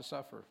you're about to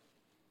suffer.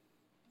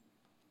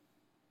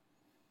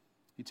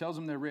 He tells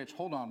them they're rich.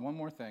 Hold on, one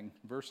more thing.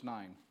 Verse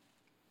 9.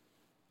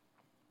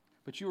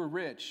 But you are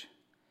rich,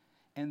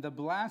 and the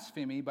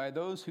blasphemy by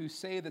those who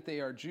say that they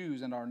are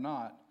Jews and are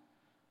not,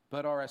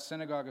 but are a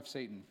synagogue of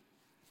Satan.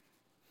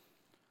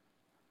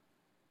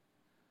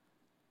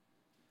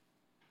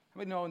 How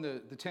many know in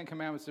the Ten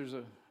Commandments, there's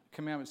a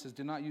commandment that says,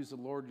 do not use the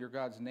Lord your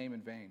God's name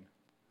in vain.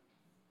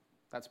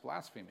 That's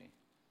blasphemy.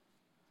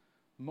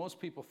 Most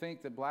people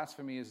think that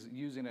blasphemy is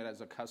using it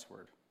as a cuss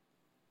word.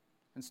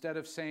 Instead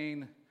of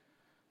saying,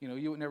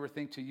 you would never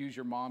think to use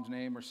your mom's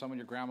name or someone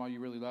your grandma you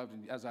really loved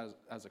as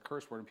a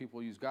curse word, and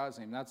people use God's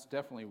name. That's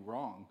definitely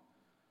wrong.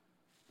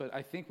 But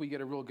I think we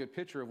get a real good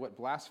picture of what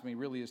blasphemy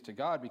really is to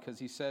God, because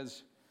he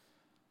says,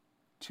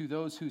 to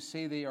those who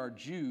say they are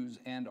Jews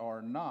and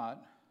are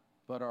not,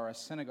 but are a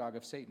synagogue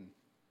of Satan.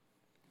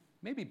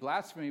 Maybe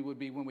blasphemy would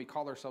be when we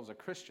call ourselves a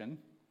Christian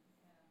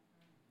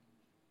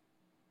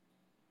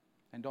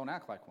and don't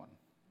act like one.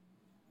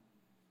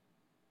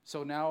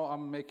 So now I'm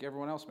going to make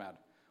everyone else mad.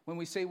 When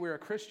we say we're a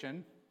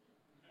Christian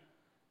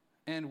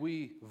and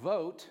we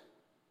vote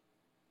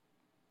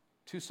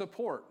to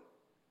support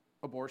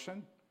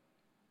abortion,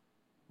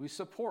 we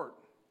support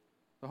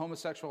the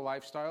homosexual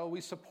lifestyle,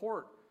 we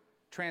support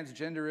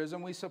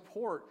transgenderism, we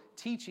support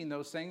teaching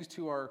those things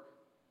to our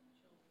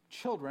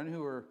children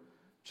who are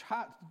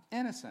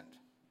innocent,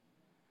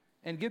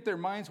 and get their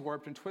minds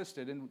warped and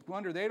twisted and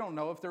wonder they don't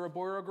know if they're a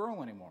boy or a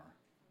girl anymore.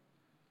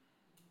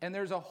 And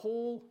there's a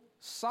whole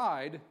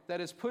side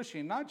that is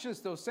pushing not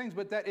just those things,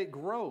 but that it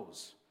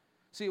grows.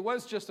 See, it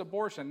was just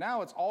abortion.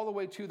 Now it's all the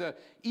way to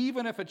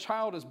even if a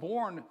child is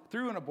born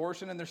through an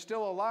abortion and they're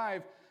still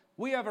alive,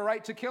 we have a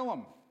right to kill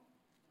them.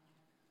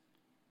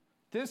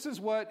 This is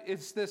what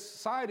this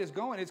side is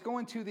going. It's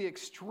going to the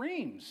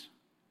extremes.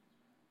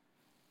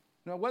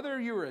 Now, whether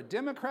you were a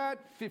Democrat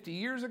 50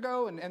 years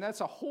ago, and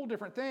that's a whole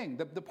different thing.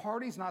 The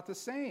party's not the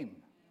same.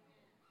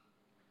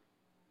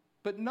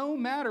 But no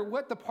matter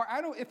what the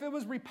party, if it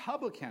was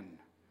Republican,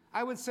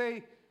 I would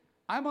say,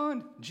 I'm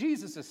on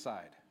Jesus'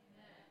 side.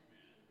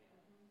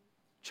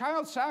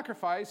 Child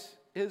sacrifice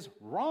is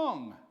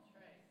wrong.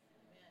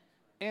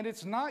 And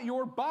it's not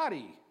your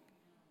body.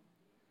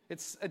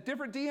 It's a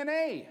different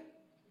DNA.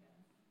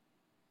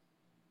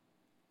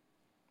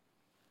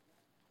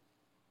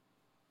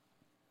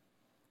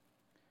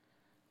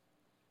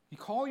 You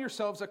call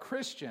yourselves a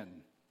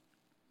Christian.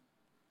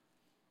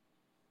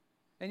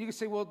 And you can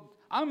say, well,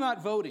 I'm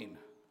not voting.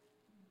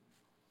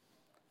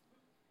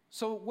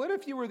 So what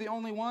if you were the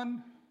only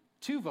one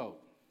to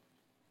vote?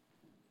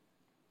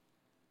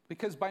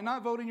 Because by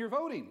not voting, you're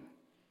voting.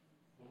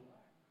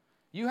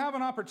 You have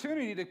an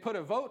opportunity to put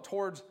a vote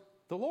towards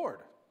the Lord,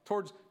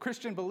 towards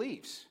Christian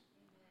beliefs,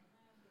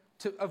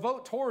 to a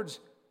vote towards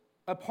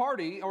a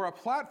party or a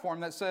platform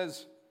that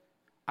says,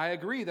 I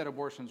agree that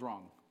abortion's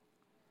wrong.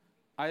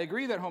 I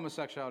agree that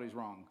homosexuality is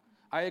wrong.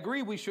 I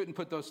agree we shouldn't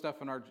put those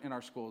stuff in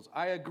our schools.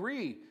 I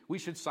agree we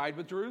should side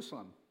with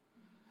Jerusalem.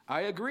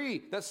 I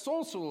agree that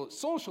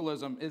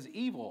socialism is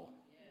evil.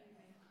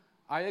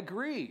 I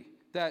agree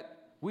that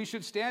we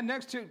should stand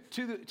next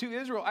to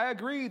Israel. I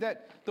agree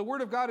that the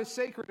Word of God is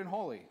sacred and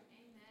holy. Amen.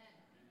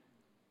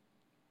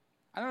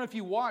 I don't know if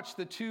you watched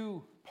the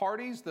two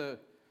parties, the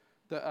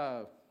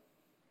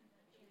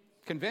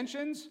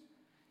conventions.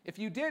 If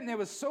you didn't, it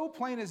was so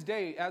plain as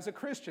day as a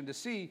Christian to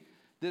see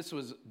this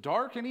was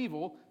dark and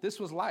evil, this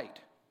was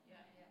light.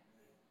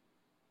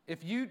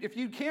 If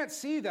you can't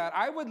see that,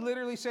 I would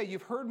literally say,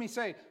 you've heard me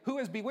say, who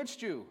has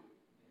bewitched you?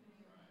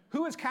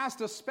 Who has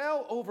cast a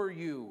spell over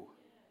you?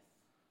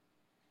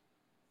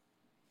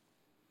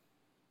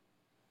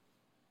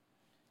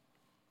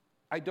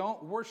 I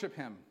don't worship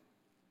him.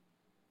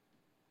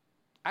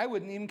 I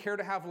wouldn't even care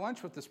to have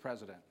lunch with this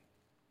president.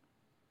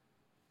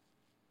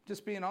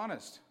 Just being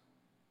honest.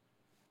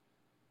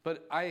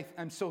 But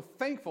I'm so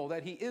thankful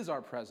that he is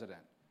our president.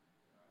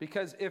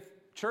 Because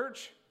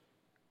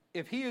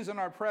if he isn't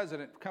our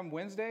president come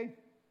Wednesday,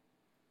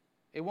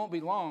 it won't be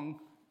long,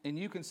 and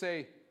you can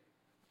say,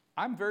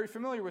 I'm very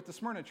familiar with the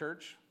Smyrna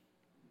church.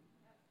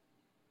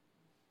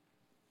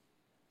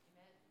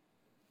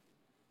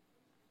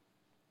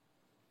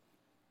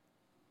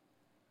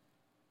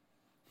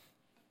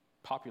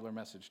 Popular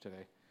message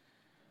today.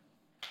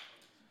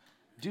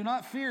 Do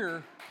not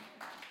fear.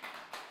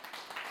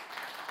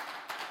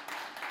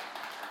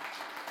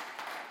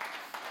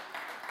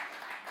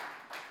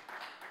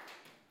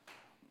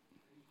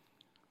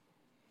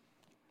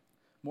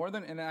 More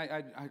than, and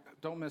I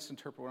don't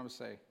misinterpret what I'm going to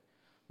say.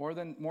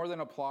 More than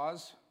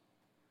applause,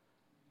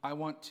 I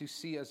want to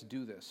see us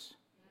do this.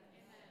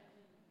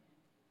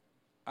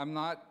 I'm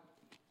not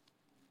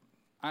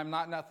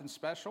nothing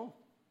special.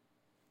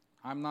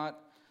 I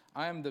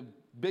am the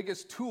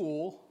biggest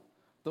tool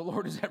the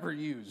Lord has ever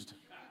used.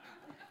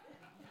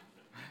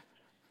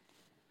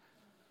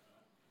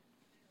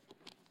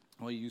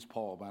 Well, you use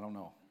Paul, but I don't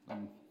know.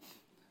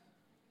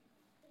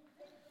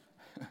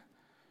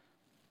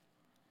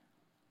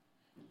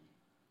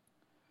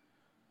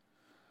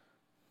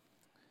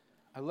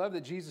 I love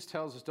that Jesus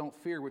tells us, don't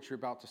fear what you're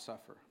about to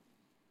suffer.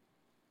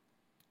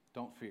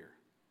 Don't fear.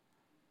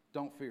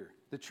 Don't fear.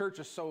 The church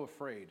is so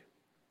afraid.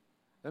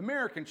 The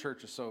American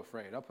church is so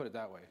afraid. I'll put it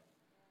that way.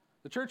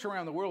 The church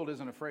around the world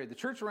isn't afraid. The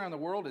church around the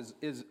world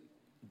is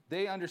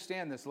they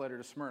understand this letter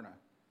to Smyrna.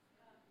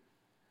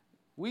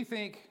 We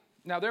think,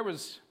 now there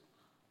was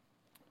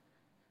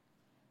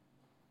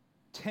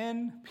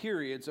 10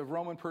 periods of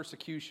Roman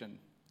persecution,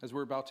 as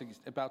we're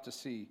about to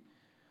see,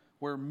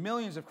 where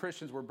millions of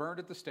Christians were burned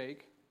at the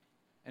stake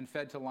and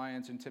fed to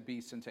lions and to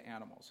beasts and to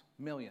animals.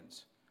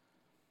 Millions.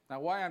 Now,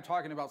 why I'm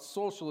talking about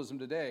socialism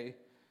today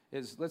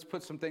is, let's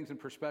put some things in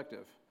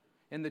perspective.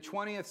 In the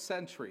 20th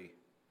century,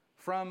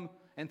 from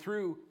and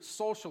through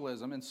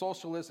socialism and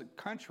socialistic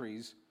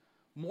countries,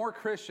 more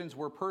Christians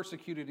were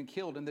persecuted and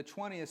killed in the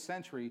 20th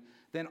century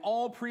than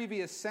all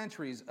previous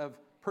centuries of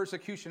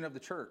persecution of the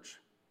church.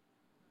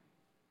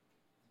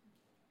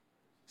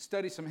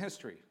 Study some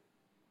history.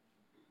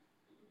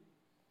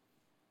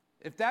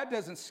 If that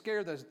doesn't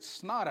scare the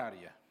snot out of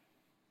you,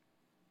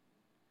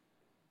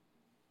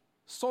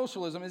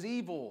 socialism is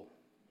evil.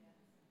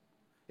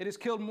 It has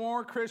killed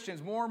more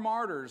Christians, more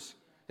martyrs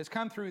has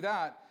come through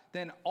that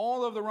than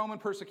all of the Roman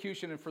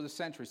persecution and for the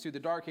centuries, through the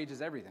Dark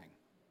Ages, everything.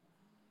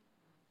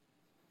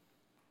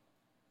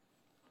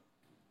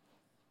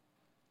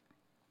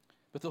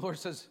 But the Lord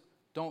says,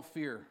 don't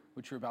fear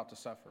what you're about to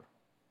suffer.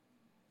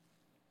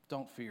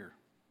 Don't fear.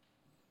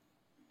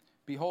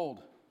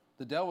 Behold,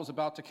 the devil is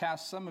about to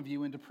cast some of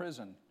you into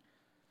prison,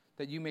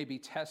 that you may be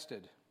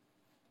tested.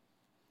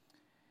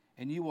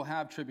 And you will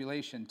have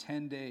tribulation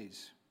 10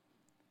 days.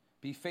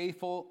 Be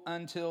faithful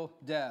until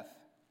death.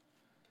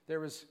 There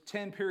was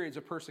 10 periods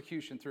of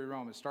persecution through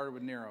Rome. It started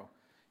with Nero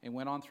and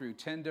went on through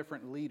 10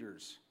 different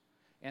leaders.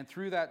 And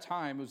through that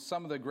time, it was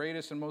some of the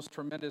greatest and most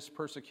tremendous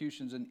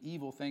persecutions and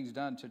evil things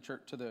done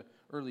to the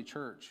early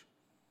church.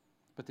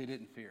 But they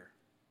didn't fear.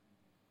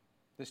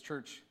 This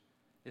church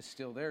is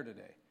still there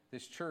today.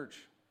 This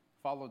church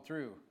followed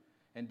through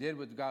and did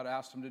what God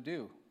asked them to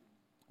do.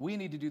 We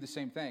need to do the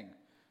same thing.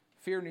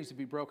 Fear needs to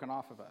be broken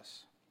off of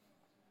us.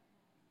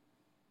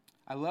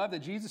 I love that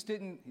Jesus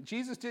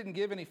didn't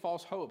give any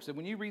false hopes. And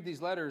when you read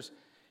these letters,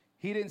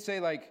 he didn't say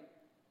like,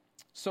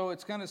 so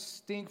it's going to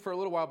stink for a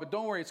little while, but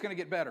don't worry, it's going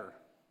to get better.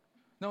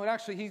 No,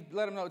 he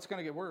let them know it's going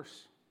to get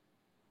worse.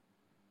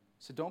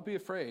 So don't be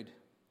afraid.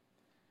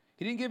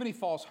 He didn't give any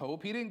false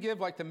hope. He didn't give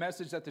like the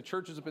message that the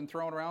churches have been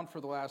throwing around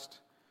for the last,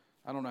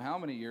 I don't know how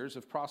many years,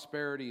 of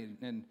prosperity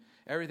and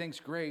everything's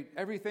great.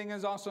 Everything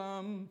is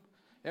awesome.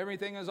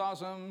 Everything is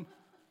awesome.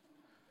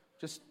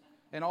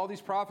 And all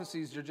these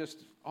prophecies are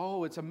just,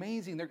 oh, it's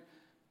amazing.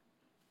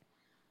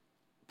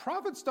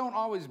 Prophets don't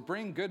always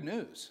bring good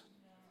news.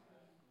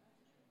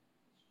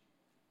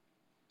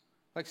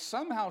 Like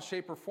somehow,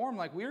 shape, or form,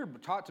 like we're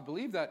taught to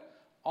believe that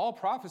all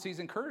prophecy is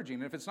encouraging.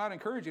 And if it's not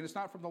encouraging, it's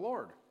not from the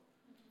Lord.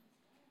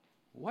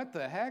 What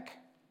the heck?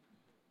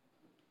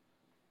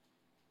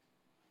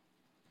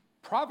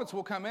 Prophets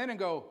will come in and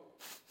go,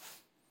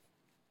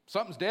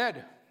 something's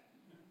dead.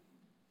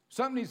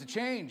 Something needs to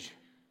change.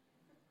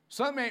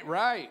 Something ain't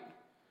right.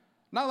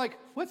 Not like,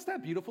 what's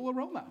that beautiful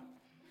aroma?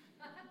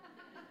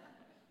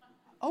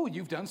 Oh,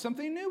 you've done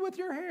something new with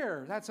your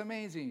hair. That's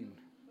amazing.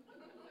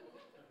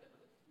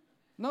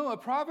 No, a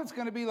prophet's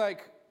going to be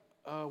like,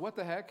 what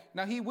the heck?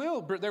 Now,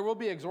 there will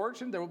be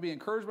exhortation. There will be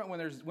encouragement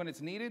when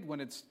it's needed,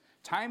 when it's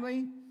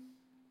timely.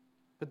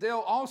 But they'll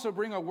also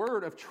bring a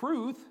word of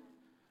truth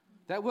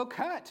that will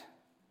cut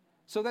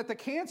so that the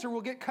cancer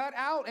will get cut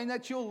out and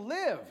that you'll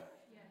live.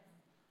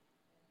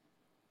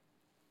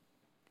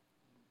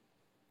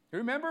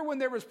 Remember when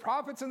there was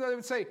prophets and they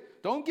would say,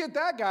 don't get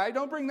that guy,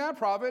 don't bring that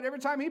prophet. Every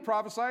time he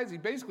prophesies, he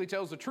basically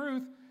tells the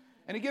truth,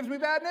 and he gives me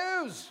bad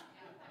news.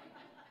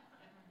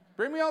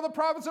 Bring me all the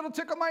prophets that'll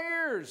tickle my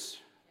ears.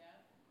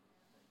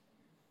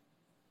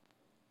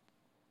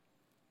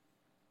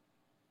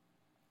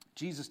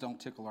 Jesus don't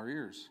tickle our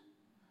ears.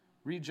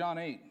 Read John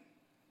 8.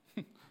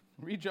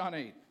 Read John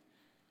 8.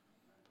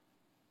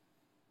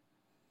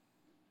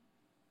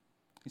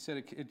 He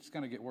said it's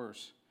going to get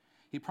worse.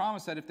 He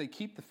promised that if they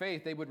keep the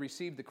faith, they would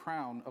receive the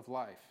crown of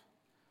life.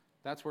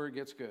 That's where it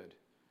gets good.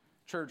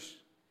 Church,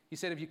 he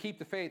said if you keep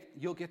the faith,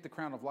 you'll get the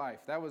crown of life.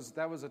 That was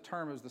a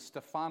term, it was the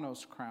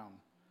Stephanos crown.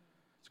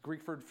 It's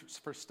Greek for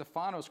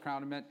Stephanos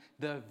crown. It meant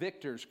the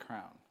victor's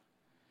crown.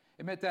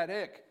 It meant that,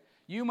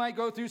 you might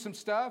go through some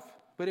stuff,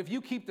 but if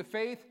you keep the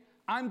faith,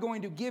 I'm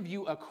going to give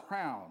you a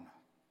crown.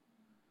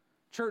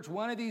 Church,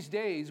 one of these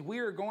days, we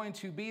are going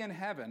to be in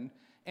heaven,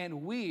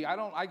 and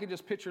I can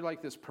just picture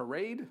like this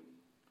parade.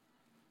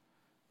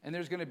 And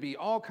there's going to be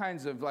all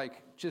kinds of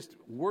like just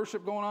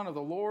worship going on of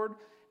the Lord.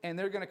 And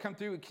they're going to come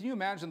through. Can you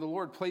imagine the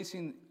Lord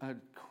placing a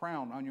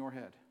crown on your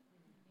head?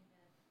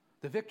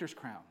 The victor's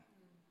crown.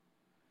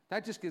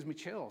 That just gives me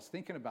chills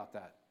thinking about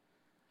that.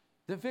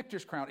 The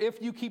victor's crown,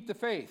 if you keep the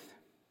faith.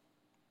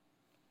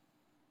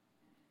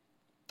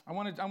 I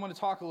want to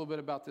talk a little bit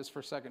about this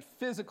for a second.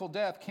 Physical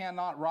death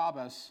cannot rob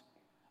us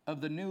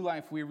of the new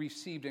life we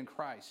received in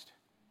Christ.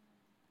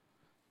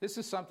 This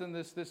is something,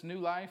 this new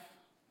life,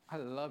 I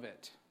love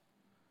it.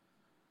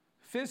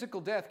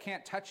 Physical death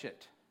can't touch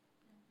it.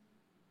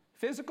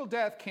 Physical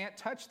death can't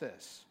touch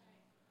this.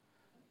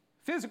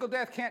 Physical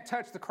death can't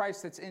touch the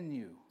Christ that's in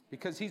you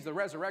because he's the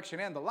resurrection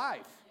and the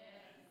life.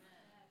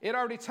 It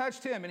already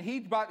touched him, and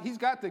he's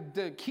got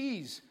the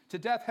keys to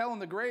death, hell,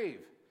 and the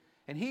grave.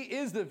 And he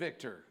is the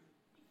victor.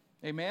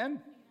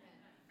 Amen?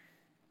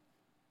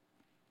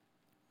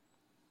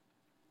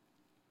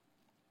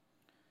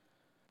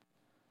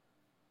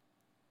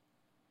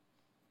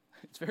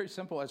 It's very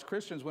simple. As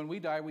Christians, when we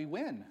die, we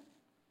win.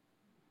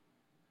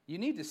 You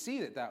need to see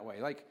it that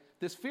way. Like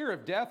this fear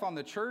of death on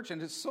the church,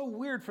 and it's so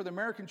weird for the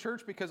American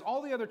church because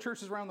all the other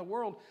churches around the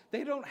world,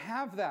 they don't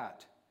have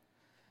that.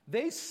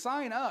 They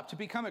sign up to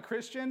become a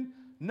Christian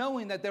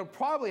knowing that they'll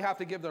probably have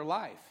to give their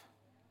life.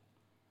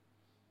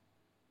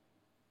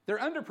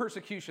 They're under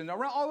persecution.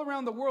 All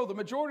around the world, the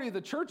majority of the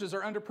churches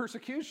are under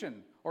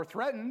persecution or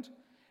threatened,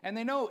 and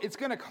they know it's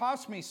going to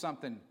cost me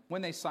something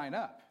when they sign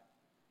up.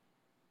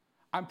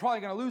 I'm probably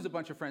going to lose a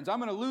bunch of friends. I'm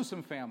going to lose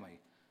some family.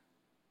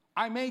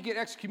 I may get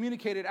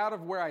excommunicated out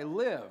of where I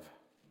live,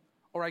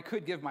 or I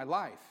could give my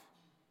life.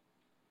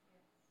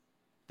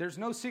 There's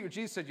no secret.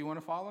 Jesus said, "You want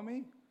to follow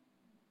me?"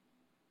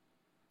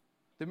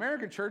 The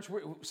American church,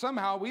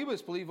 somehow we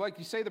just believe like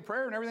you say the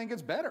prayer and everything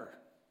gets better.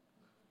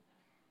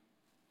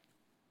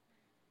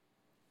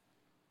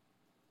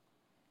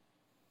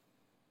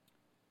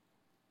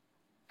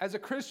 As a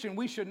Christian,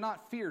 we should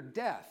not fear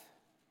death.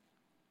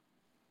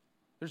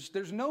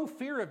 There's no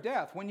fear of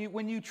death. When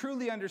you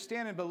truly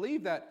understand and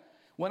believe that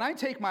when I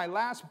take my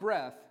last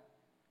breath,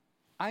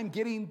 I'm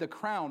getting the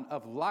crown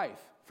of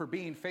life for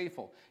being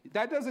faithful.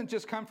 That doesn't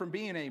just come from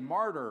being a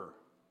martyr.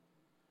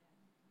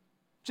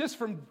 Just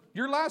from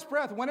your last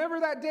breath, whenever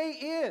that day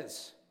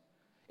is.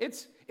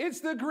 It's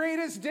the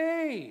greatest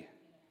day.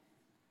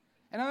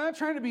 And I'm not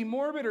trying to be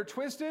morbid or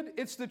twisted.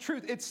 It's the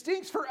truth. It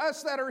stinks for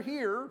us that are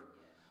here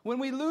when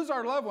we lose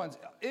our loved ones.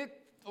 I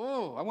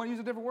want to use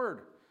a different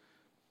word.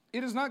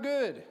 It is not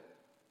good.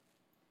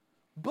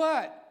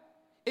 But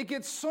it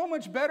gets so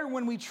much better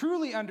when we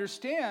truly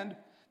understand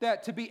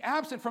that to be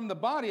absent from the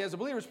body as a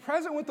believer is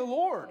present with the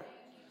Lord.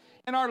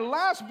 And our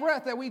last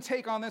breath that we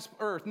take on this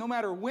earth, no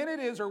matter when it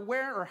is or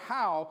where or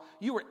how,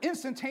 you are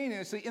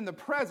instantaneously in the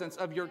presence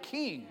of your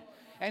King.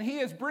 And he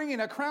is bringing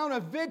a crown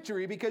of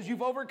victory because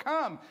you've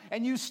overcome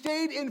and you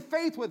stayed in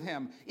faith with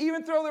him.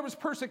 Even though there was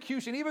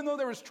persecution, even though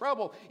there was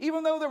trouble,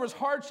 even though there was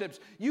hardships,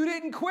 you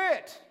didn't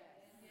quit.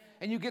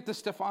 And you get the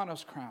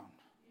Stephanos crown.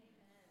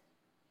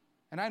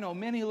 And I know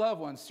many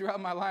loved ones throughout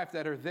my life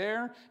that are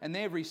there and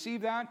they have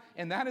received that,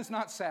 and that is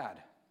not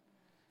sad.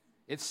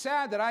 It's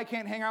sad that I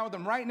can't hang out with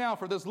them right now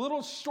for this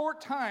little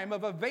short time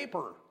of a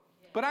vapor.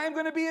 But I am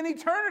going to be in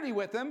eternity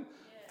with them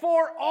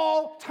for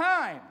all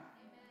time.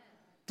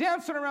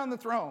 Dancing around the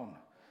throne.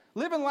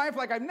 Living life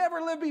like I've never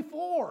lived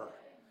before.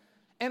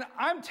 And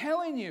I'm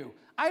telling you,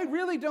 I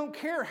really don't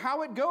care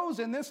how it goes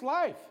in this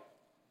life.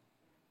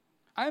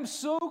 I'm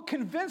so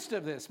convinced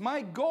of this.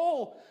 My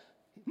goal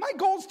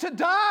is to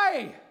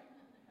die.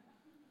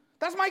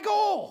 That's my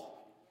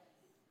goal.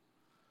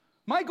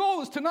 My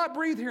goal is to not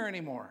breathe here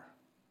anymore.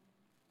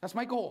 That's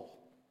my goal.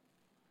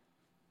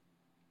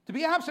 To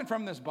be absent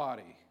from this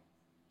body.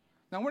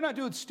 Now, we're not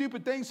doing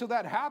stupid things so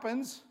that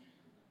happens.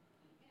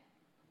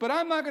 But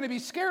I'm not going to be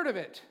scared of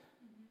it.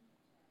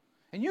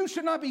 And you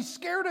should not be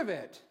scared of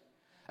it.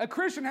 A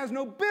Christian has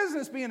no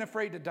business being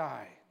afraid to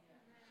die.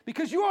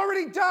 Because you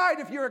already died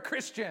if you're a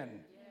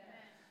Christian.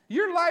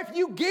 Your life,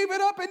 you gave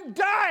it up and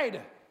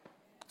died.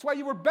 That's why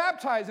you were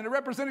baptized, and it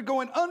represented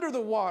going under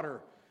the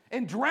water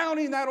and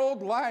drowning that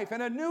old life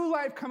and a new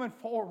life coming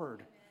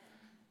forward.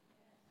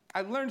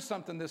 I learned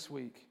something this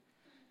week.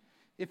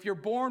 If you're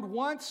born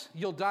once,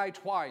 you'll die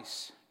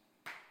twice.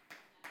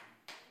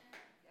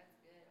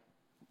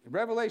 In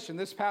Revelation,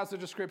 this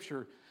passage of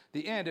Scripture,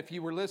 the end, if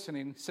you were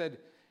listening, said,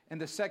 "And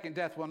the second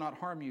death will not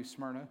harm you,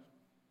 Smyrna."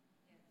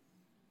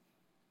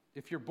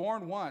 If you're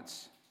born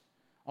once,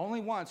 only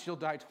once, you'll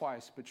die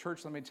twice. But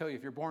church, let me tell you,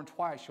 if you're born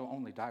twice, you'll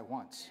only die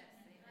once.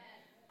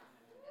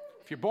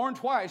 If you're born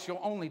twice, you'll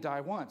only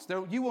die once.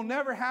 You will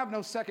never have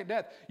no second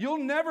death. You'll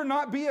never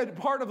not be a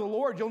part of the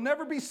Lord. You'll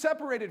never be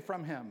separated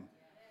from him.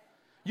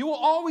 You will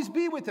always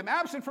be with him,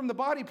 absent from the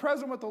body,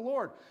 present with the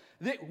Lord.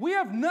 We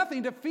have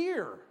nothing to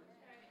fear.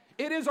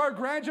 It is our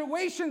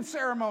graduation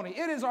ceremony.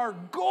 It is our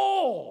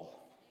goal.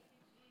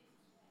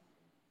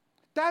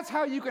 That's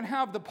how you can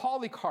have the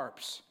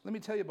Polycarps. Let me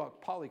tell you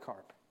about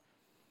Polycarp.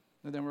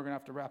 And then we're going to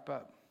have to wrap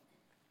up.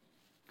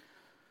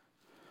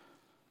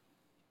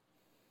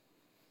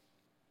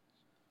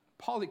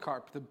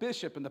 Polycarp, the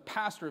bishop and the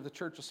pastor of the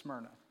Church of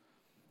Smyrna.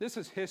 This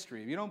is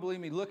history. If you don't believe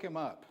me, look him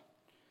up.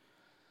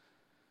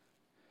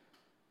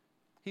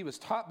 He was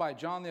taught by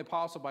John the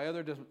Apostle, by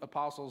other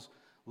apostles,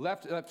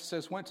 went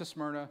to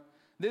Smyrna.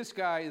 This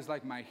guy is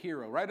like my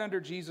hero, right under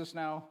Jesus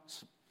now.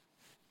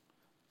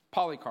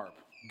 Polycarp.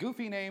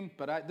 Goofy name,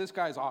 but this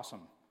guy's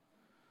awesome.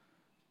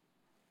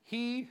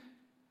 He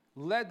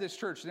led this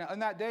church. Now, in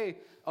that day,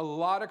 a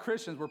lot of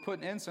Christians were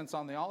putting incense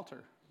on the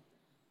altar.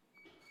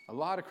 A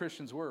lot of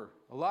Christians were.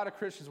 A lot of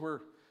Christians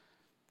were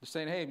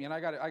saying, "Hey, man, I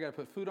got to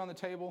put food on the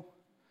table."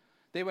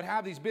 They would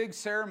have these big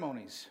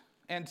ceremonies,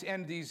 and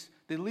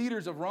the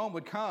leaders of Rome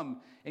would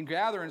come and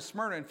gather in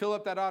Smyrna and fill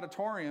up that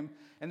auditorium,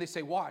 and they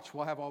say, watch,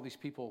 we'll have all these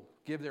people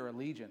give their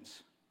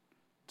allegiance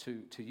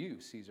to you,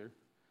 Caesar,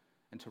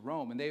 and to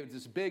Rome. And they have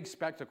this big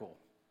spectacle.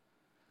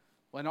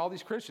 Well, and all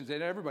these Christians,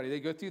 and everybody, they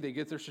go through, they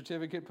get their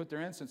certificate, put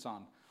their incense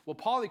on. Well,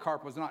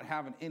 Polycarp was not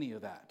having any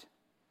of that.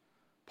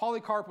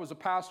 Polycarp was a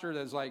pastor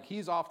that's like,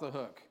 he's off the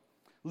hook.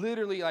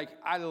 Literally, like,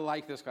 I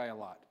like this guy a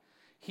lot.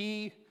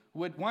 He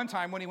would, one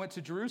time when he went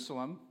to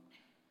Jerusalem,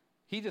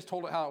 he just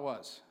told it how it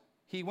was.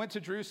 He went to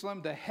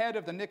Jerusalem, the head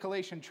of the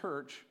Nicolaitan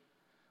church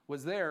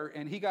was there,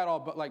 and he got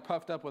all like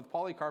puffed up with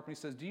Polycarp, and he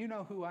says, do you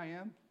know who I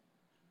am?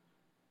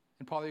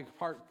 And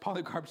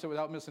Polycarp said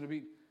without missing a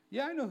beat,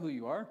 yeah, I know who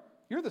you are.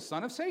 You're the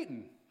son of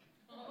Satan.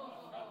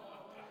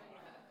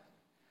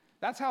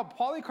 That's how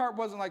Polycarp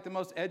wasn't like the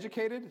most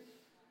educated,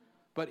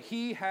 but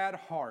he had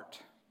heart.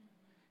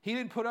 He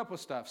didn't put up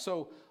with stuff.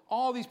 So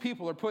all these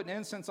people are putting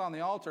incense on the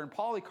altar, and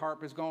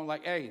Polycarp is going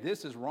like, hey,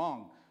 this is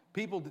wrong.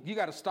 People, you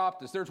got to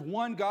stop this. There's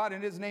one God,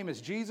 and his name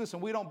is Jesus,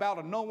 and we don't bow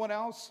to no one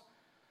else.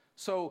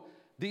 So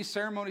these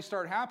ceremonies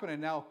start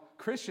happening. Now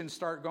Christians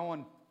start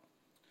going,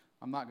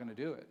 I'm not going to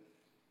do it.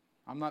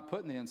 I'm not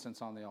putting the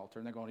incense on the altar.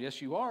 And they're going,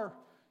 yes, you are.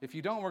 If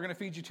you don't, we're going to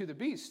feed you to the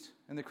beast.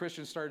 And the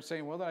Christians started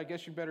saying, well, then I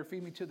guess you better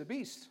feed me to the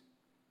beast.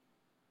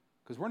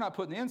 Because we're not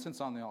putting the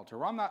incense on the altar.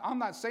 Well, I'm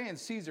not saying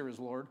Caesar is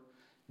Lord.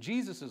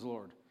 Jesus is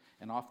Lord.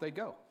 And off they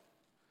go.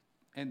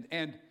 And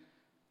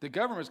the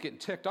government's getting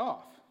ticked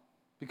off.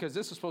 Because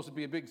this is supposed to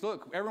be a big,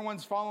 look,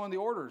 everyone's following the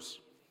orders.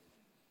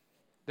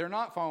 They're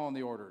not following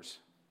the orders.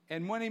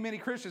 And many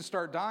Christians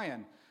start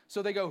dying.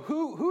 So they go,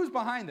 who's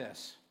behind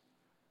this?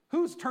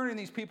 Who's turning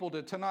these people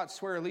to not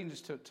swear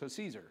allegiance to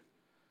Caesar?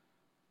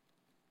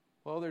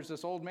 Well, there's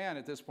this old man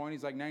at this point.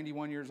 He's like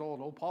 91 years old,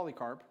 old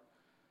Polycarp.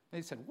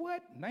 And he said,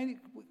 what? 90?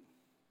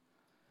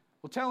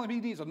 Well, tell him he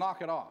needs to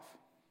knock it off.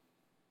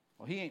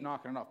 Well, he ain't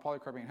knocking it off.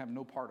 Polycarp ain't having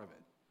no part of it.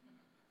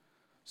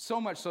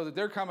 So much so that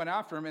they're coming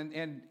after him.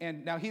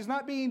 And now he's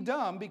not being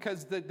dumb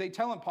because they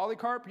tell him,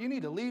 Polycarp, you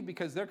need to leave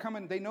because they're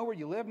coming. They know where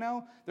you live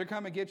now. They're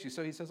coming to get you.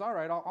 So he says, all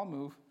right, I'll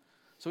move.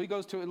 So he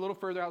goes to a little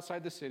further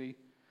outside the city.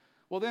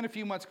 Well, then a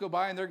few months go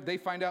by, and they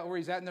find out where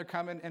he's at, and they're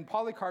coming. And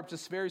Polycarp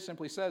just very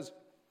simply says,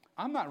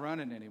 I'm not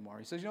running anymore.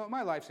 He says, you know what,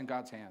 my life's in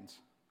God's hands.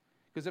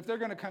 Because if they're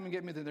going to come and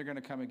get me, then they're going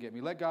to come and get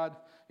me. Let God,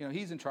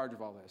 he's in charge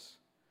of all this.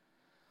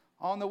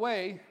 On the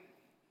way,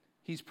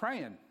 he's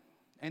praying,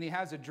 and he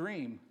has a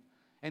dream,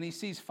 and he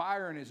sees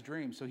fire in his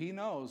dream. So he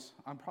knows,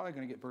 I'm probably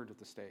going to get burned at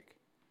the stake.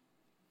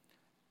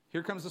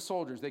 Here comes the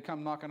soldiers. They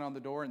come knocking on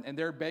the door, and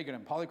they're begging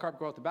him. Polycarp,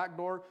 go out the back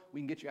door. We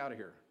can get you out of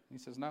here. And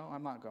he says, no,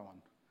 I'm not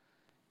going.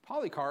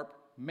 Polycarp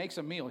makes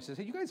a meal. He says,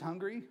 hey, you guys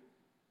hungry?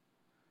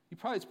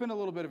 It's been a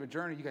little bit of a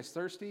journey. You guys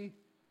thirsty?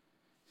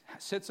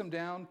 Sits them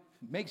down,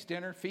 makes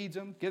dinner, feeds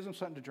them, gives them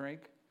something to drink.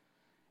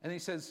 And then he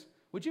says,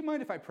 would you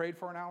mind if I prayed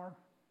for an hour?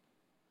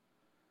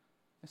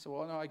 I said,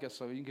 well, no, I guess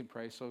so. You can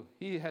pray. So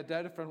he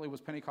definitely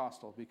was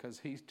Pentecostal because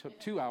he took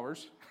 2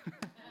 hours.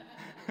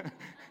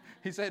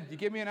 He said, you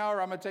give me an hour,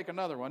 I'm going to take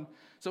another one.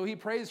 So he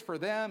prays for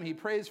them. He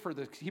prays for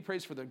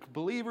the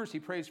believers.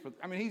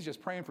 He's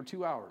just praying for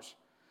 2 hours.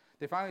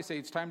 They finally say,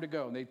 it's time to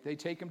go. And they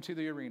take him to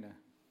the arena.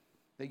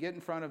 They get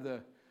in front of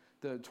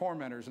the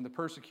tormentors and the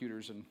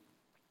persecutors, and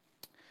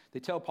they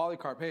tell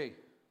Polycarp, hey,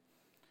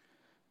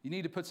 you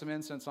need to put some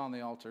incense on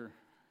the altar.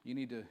 You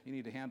need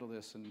to handle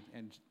this.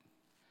 And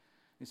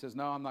he says,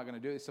 no, I'm not going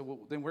to do it. He said, well,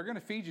 then we're going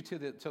to feed you to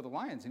the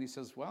lions. And he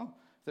says, well,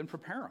 then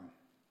prepare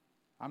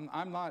them.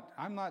 I'm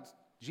not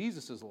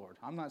Jesus is Lord.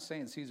 I'm not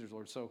saying Caesar's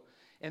Lord. So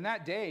in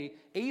that day,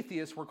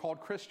 atheists were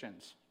called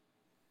Christians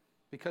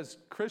because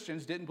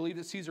Christians didn't believe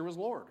that Caesar was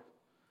Lord.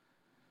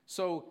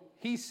 So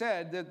he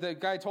said that the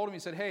guy told him, he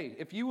said, hey,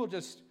 if you will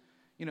just,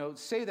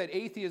 say that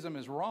atheism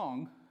is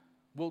wrong,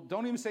 well,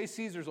 don't even say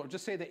Caesar's Lord,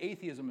 just say that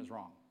atheism is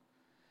wrong.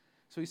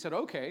 So he said,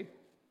 okay.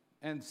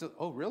 And so,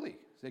 oh, really?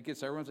 So it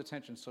gets everyone's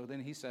attention. So then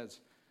he says,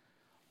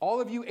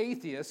 all of you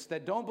atheists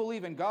that don't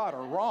believe in God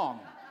are wrong.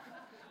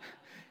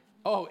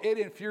 Oh, it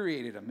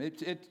infuriated him.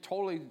 It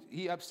totally,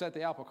 he upset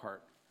the apple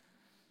cart.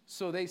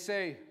 So they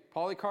say,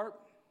 Polycarp,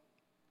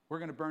 we're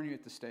going to burn you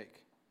at the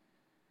stake.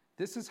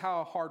 This is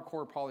how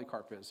hardcore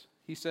Polycarp is.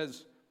 He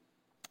says,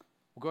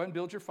 well, go ahead and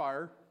build your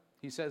fire.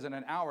 He says, in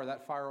an hour,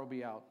 that fire will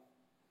be out.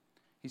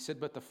 He said,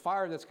 but the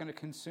fire that's going to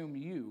consume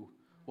you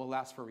will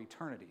last for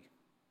eternity.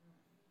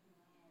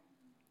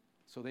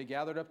 So they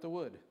gathered up the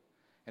wood.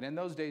 And in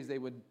those days, they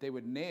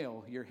would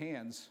nail your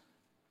hands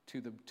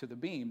to the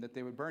beam that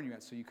they would burn you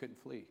at so you couldn't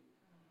flee.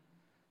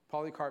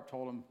 Polycarp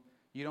told him,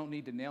 you don't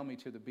need to nail me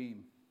to the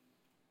beam.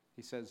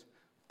 He says,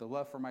 the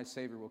love for my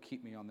Savior will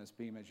keep me on this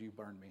beam as you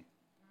burn me.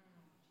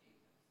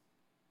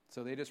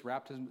 So they just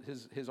wrapped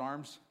his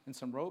arms in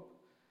some rope,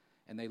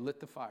 and they lit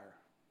the fire.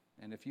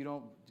 And if you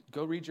don't,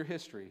 go read your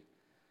history.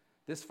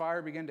 This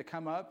fire began to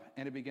come up,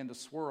 and it began to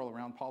swirl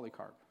around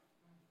Polycarp.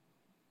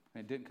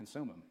 And it didn't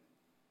consume him.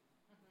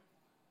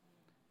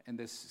 And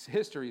this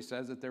history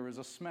says that there was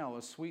a smell,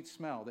 a sweet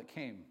smell that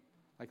came,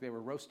 like they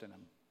were roasting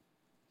him.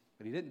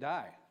 But he didn't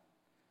die.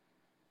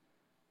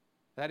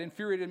 That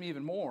infuriated me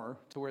even more,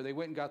 to where they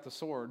went and got the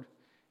sword,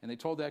 and they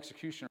told the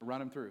executioner to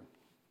run him through.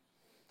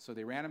 So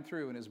they ran him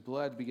through, and his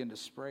blood began to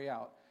spray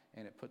out,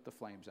 and it put the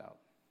flames out.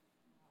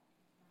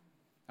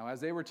 Now, as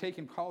they were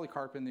taking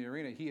Polycarp in the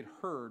arena, he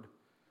heard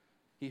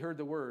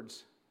the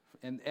words,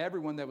 and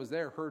everyone that was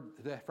there heard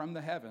from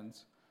the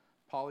heavens,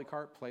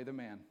 Polycarp, play the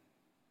man.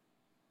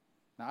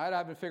 Now, I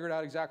haven't figured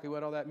out exactly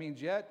what all that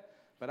means yet,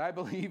 but I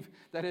believe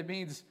that it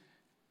means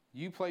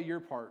you play your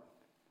part.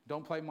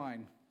 Don't play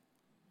mine.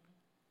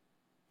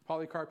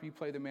 Polycarp, you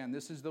play the man.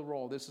 This is the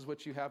role. This is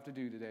what you have to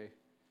do today.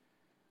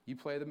 You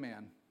play the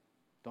man.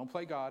 Don't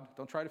play God.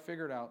 Don't try to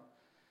figure it out.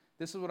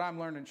 This is what I'm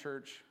learning,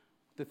 church.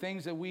 The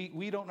things that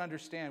we don't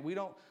understand.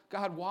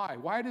 God, why?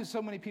 Why do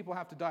so many people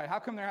have to die? How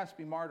come there has to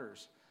be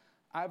martyrs?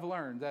 I've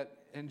learned that,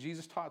 and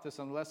Jesus taught this,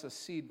 unless a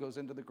seed goes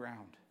into the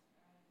ground.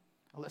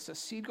 Unless a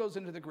seed goes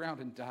into the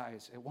ground and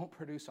dies, it won't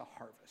produce a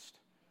harvest.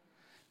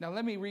 Now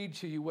let me read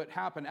to you what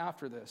happened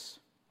after this.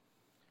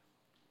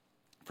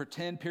 For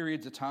 10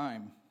 periods of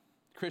time,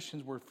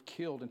 Christians were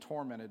killed and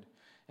tormented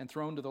and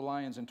thrown to the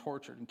lions and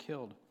tortured and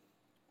killed.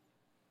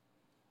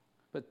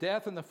 But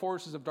death and the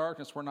forces of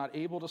darkness were not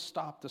able to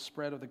stop the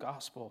spread of the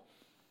gospel.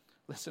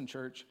 Listen,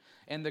 church,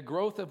 and the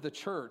growth of the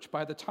church.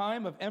 By the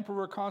time of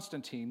Emperor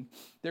Constantine,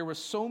 there were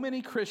so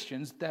many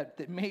Christians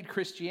that made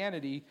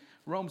Christianity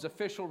Rome's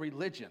official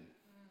religion.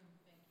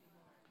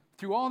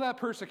 Through all that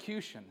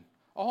persecution,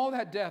 all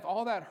that death,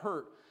 all that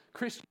hurt,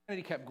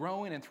 Christianity kept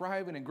growing and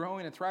thriving and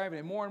growing and thriving,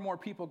 and more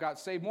people got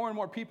saved. More and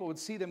more people would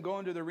see them go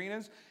into the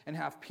arenas and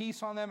have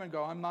peace on them and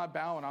go, I'm not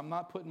bowing, I'm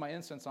not putting my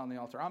incense on the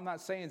altar, I'm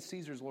not saying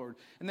Caesar's Lord.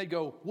 And they'd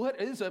go,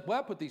 what is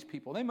up with these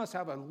people? They must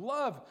have a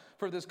love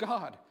for this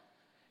God.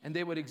 And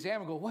they would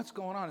examine, go, what's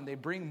going on? And they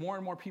bring more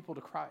and more people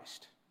to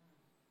Christ.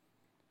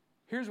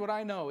 Here's what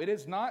I know. It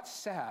is not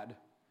sad.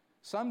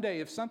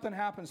 Someday, if something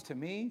happens to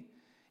me,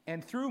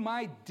 and through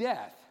my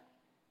death,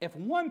 if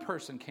one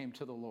person came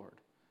to the Lord,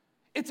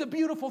 it's a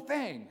beautiful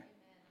thing.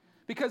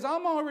 Because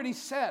I'm already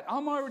set.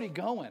 I'm already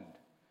going.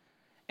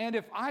 And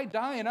if I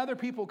die and other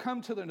people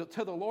come to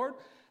the Lord,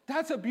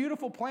 that's a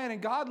beautiful plan.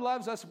 And God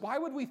loves us. Why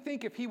would we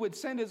think if he would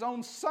send his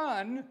own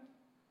son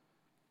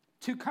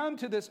to come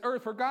to this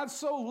earth? For God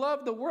so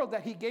loved the world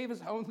that he gave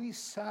his only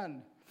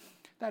son,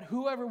 that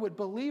whoever would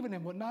believe in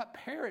him would not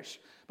perish,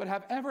 but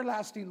have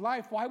everlasting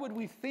life. Why would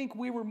we think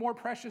we were more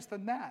precious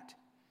than that?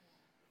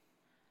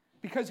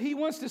 Because he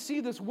wants to see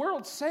this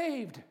world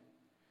saved.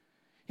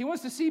 He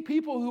wants to see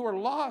people who are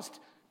lost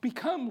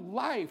become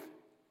life.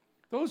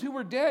 Those who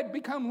were dead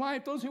become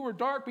life. Those who were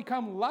dark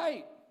become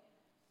light.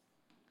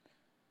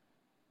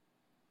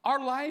 Our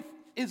life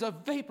is a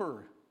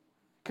vapor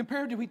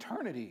compared to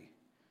eternity.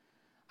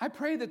 I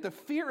pray that the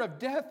fear of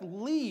death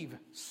leave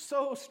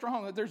so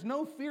strong that there's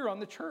no fear on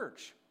the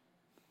church.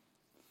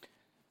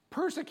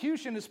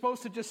 Persecution is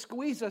supposed to just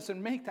squeeze us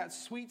and make that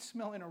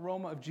sweet-smelling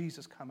aroma of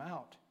Jesus come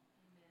out.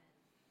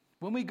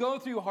 When we go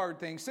through hard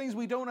things, things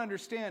we don't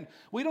understand,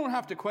 we don't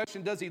have to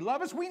question, does he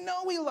love us? We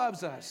know he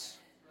loves us.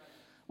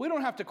 We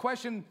don't have to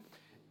question,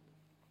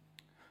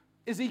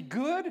 is he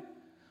good?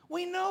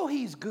 We know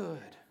he's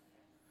good.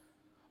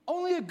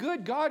 Only a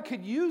good God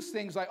could use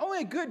things like,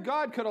 only a good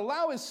God could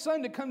allow his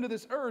son to come to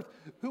this earth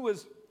who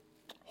was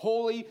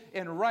holy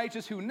and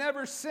righteous, who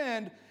never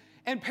sinned,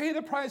 and pay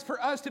the price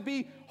for us to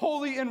be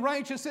holy and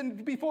righteous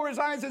and before his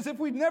eyes as if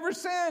we'd never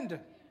sinned.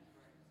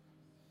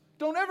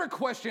 Don't ever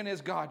question, is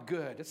God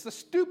good? It's the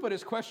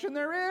stupidest question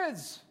there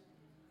is.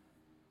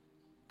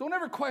 Don't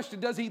ever question,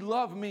 does he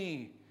love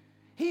me?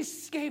 He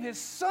gave his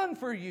son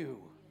for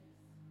you.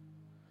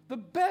 The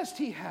best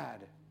he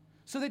had,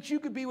 so that you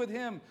could be with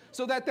him,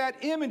 so that that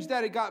image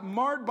that had got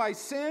marred by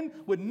sin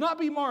would not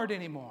be marred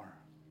anymore.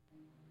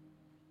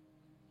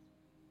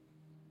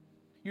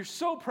 You're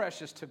so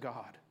precious to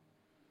God.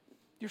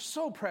 You're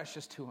so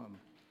precious to him.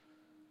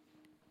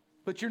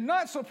 But you're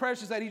not so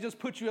precious that he just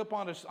puts you up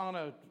on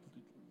a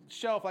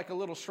shelf like a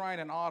little shrine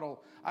and idol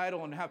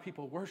and have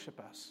people worship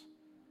us.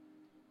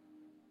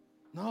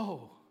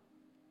 No.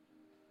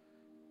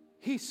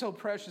 He's so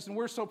precious, and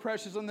we're so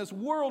precious in this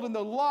world, and the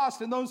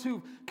lost, and those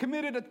who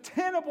committed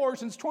 10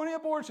 abortions, 20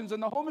 abortions,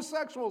 and the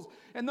homosexuals,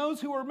 and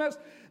those who are messed.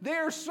 They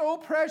are so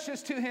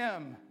precious to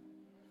him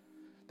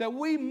that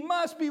we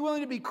must be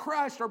willing to be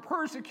crushed or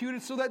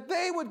persecuted so that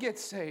they would get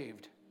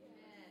saved.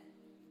 Amen.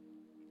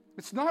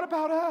 It's not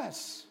about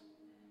us.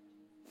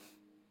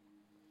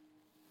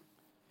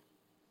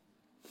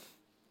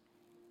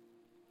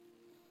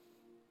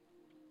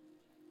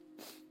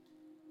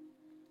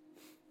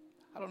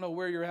 I don't know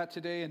where you're at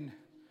today, and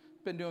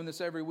I've been doing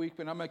this every week,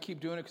 but I'm going to keep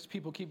doing it because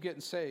people keep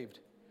getting saved.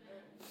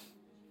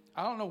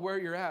 I don't know where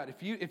you're at.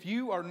 If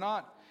you are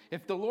not,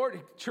 if the Lord,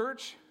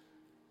 church,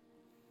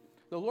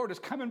 the Lord is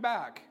coming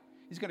back.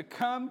 He's going to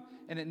come,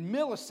 and in a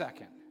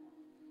millisecond,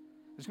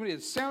 there's going to be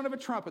the sound of a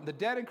trumpet. The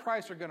dead in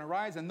Christ are going to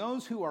rise, and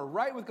those who are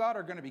right with God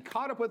are going to be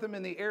caught up with him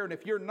in the air. And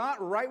if you're not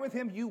right with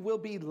him, you will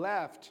be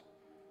left.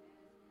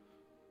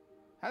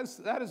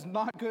 That is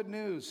not good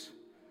news.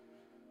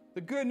 The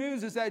good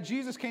news is that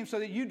Jesus came so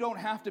that you don't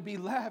have to be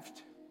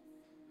left.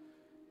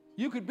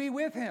 You could be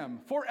with him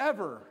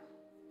forever.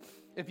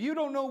 If you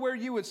don't know where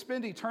you would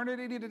spend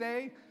eternity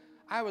today,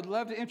 I would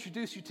love to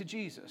introduce you to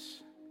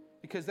Jesus,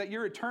 because that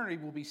your eternity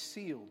will be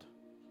sealed.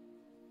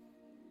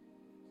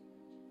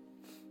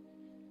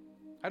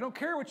 I don't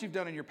care what you've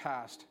done in your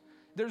past.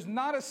 There's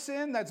not a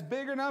sin that's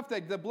big enough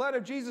that the blood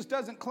of Jesus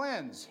doesn't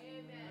cleanse.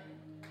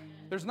 Amen.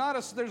 There's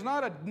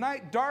not a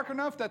night dark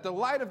enough that the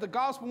light of the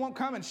gospel won't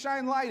come and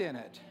shine light in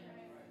it.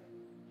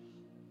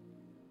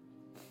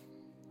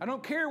 I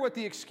don't care what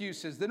the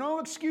excuse is. No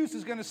excuse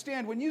is going to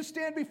stand. When you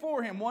stand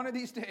before him one of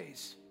these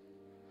days,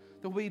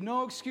 there'll be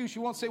no excuse.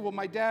 You won't say, well,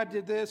 my dad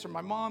did this, or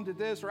my mom did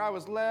this, or I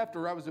was left,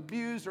 or I was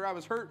abused, or I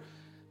was hurt.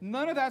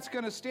 None of that's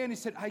going to stand. He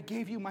said, I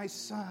gave you my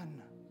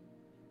son.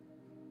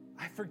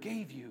 I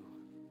forgave you.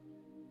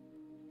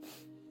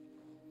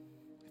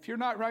 If you're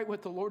not right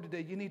with the Lord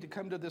today, you need to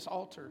come to this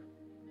altar.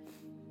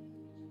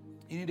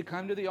 You need to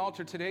come to the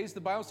altar.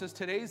 The Bible says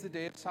today's the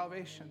day of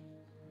salvation.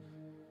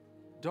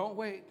 Don't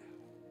wait.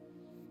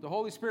 The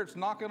Holy Spirit's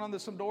knocking on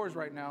some doors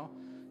right now.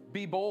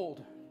 Be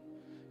bold.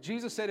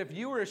 Jesus said, if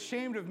you are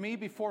ashamed of me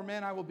before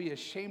men, I will be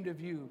ashamed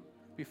of you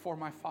before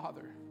my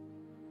Father.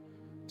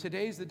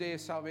 Today's the day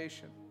of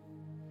salvation.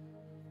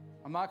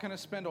 I'm not going to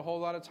spend a whole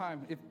lot of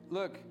time.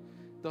 Look,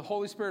 the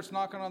Holy Spirit's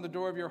knocking on the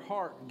door of your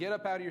heart. Get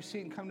up out of your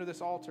seat and come to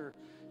this altar.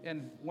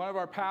 And one of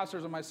our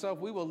pastors and myself,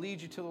 we will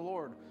lead you to the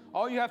Lord.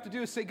 All you have to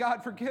do is say,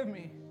 God, forgive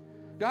me.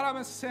 God, I'm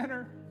a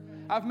sinner.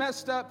 I've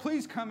messed up.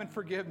 Please come and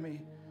forgive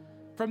me.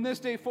 From this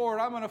day forward,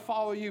 I'm going to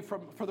follow you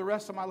for the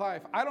rest of my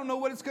life. I don't know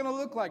what it's going to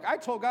look like. I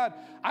told God,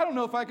 I don't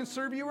know if I can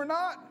serve you or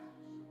not.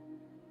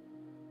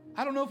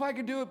 I don't know if I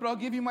can do it, but I'll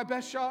give you my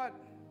best shot.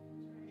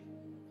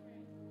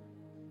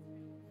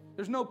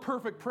 There's no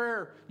perfect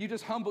prayer. You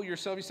just humble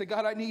yourself. You say,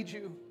 God, I need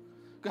you.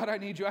 God, I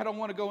need you. I don't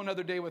want to go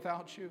another day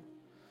without you.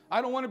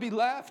 I don't want to be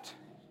left.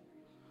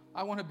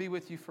 I want to be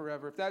with you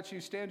forever. If that's you,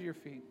 stand to your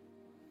feet.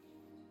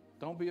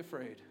 Don't be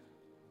afraid.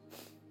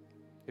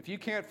 If you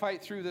can't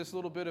fight through this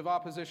little bit of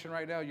opposition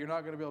right now, you're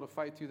not going to be able to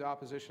fight through the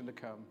opposition to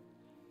come.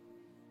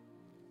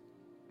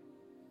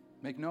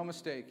 Make no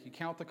mistake. You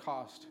count the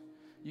cost.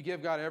 You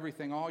give God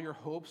everything, all your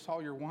hopes,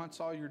 all your wants,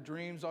 all your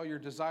dreams, all your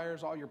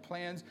desires, all your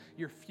plans,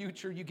 your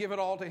future. You give it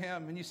all to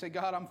him, and you say,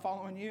 God, I'm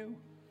following you.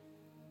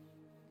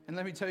 And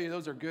let me tell you,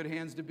 those are good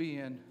hands to be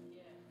in.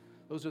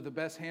 Those are the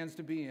best hands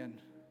to be in.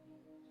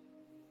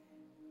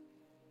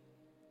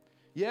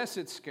 Yes,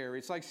 it's scary.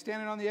 It's like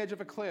standing on the edge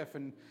of a cliff,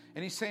 and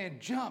he's saying,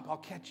 jump, I'll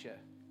catch you.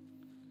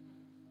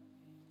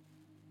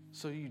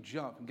 So you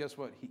jump, and guess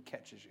what? He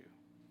catches you.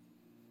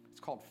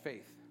 It's called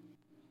faith.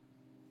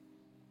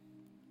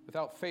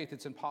 Without faith,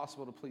 it's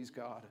impossible to please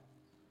God.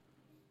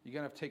 You're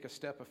going to have to take a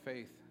step of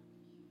faith.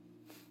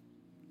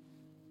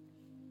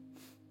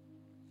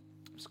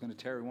 I'm just going to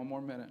tarry one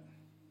more minute.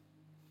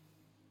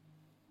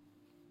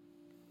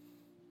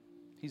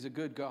 He's a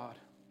good God.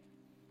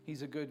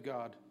 He's a good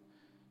God.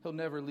 He'll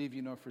never leave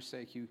you nor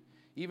forsake you.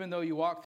 Even though you walk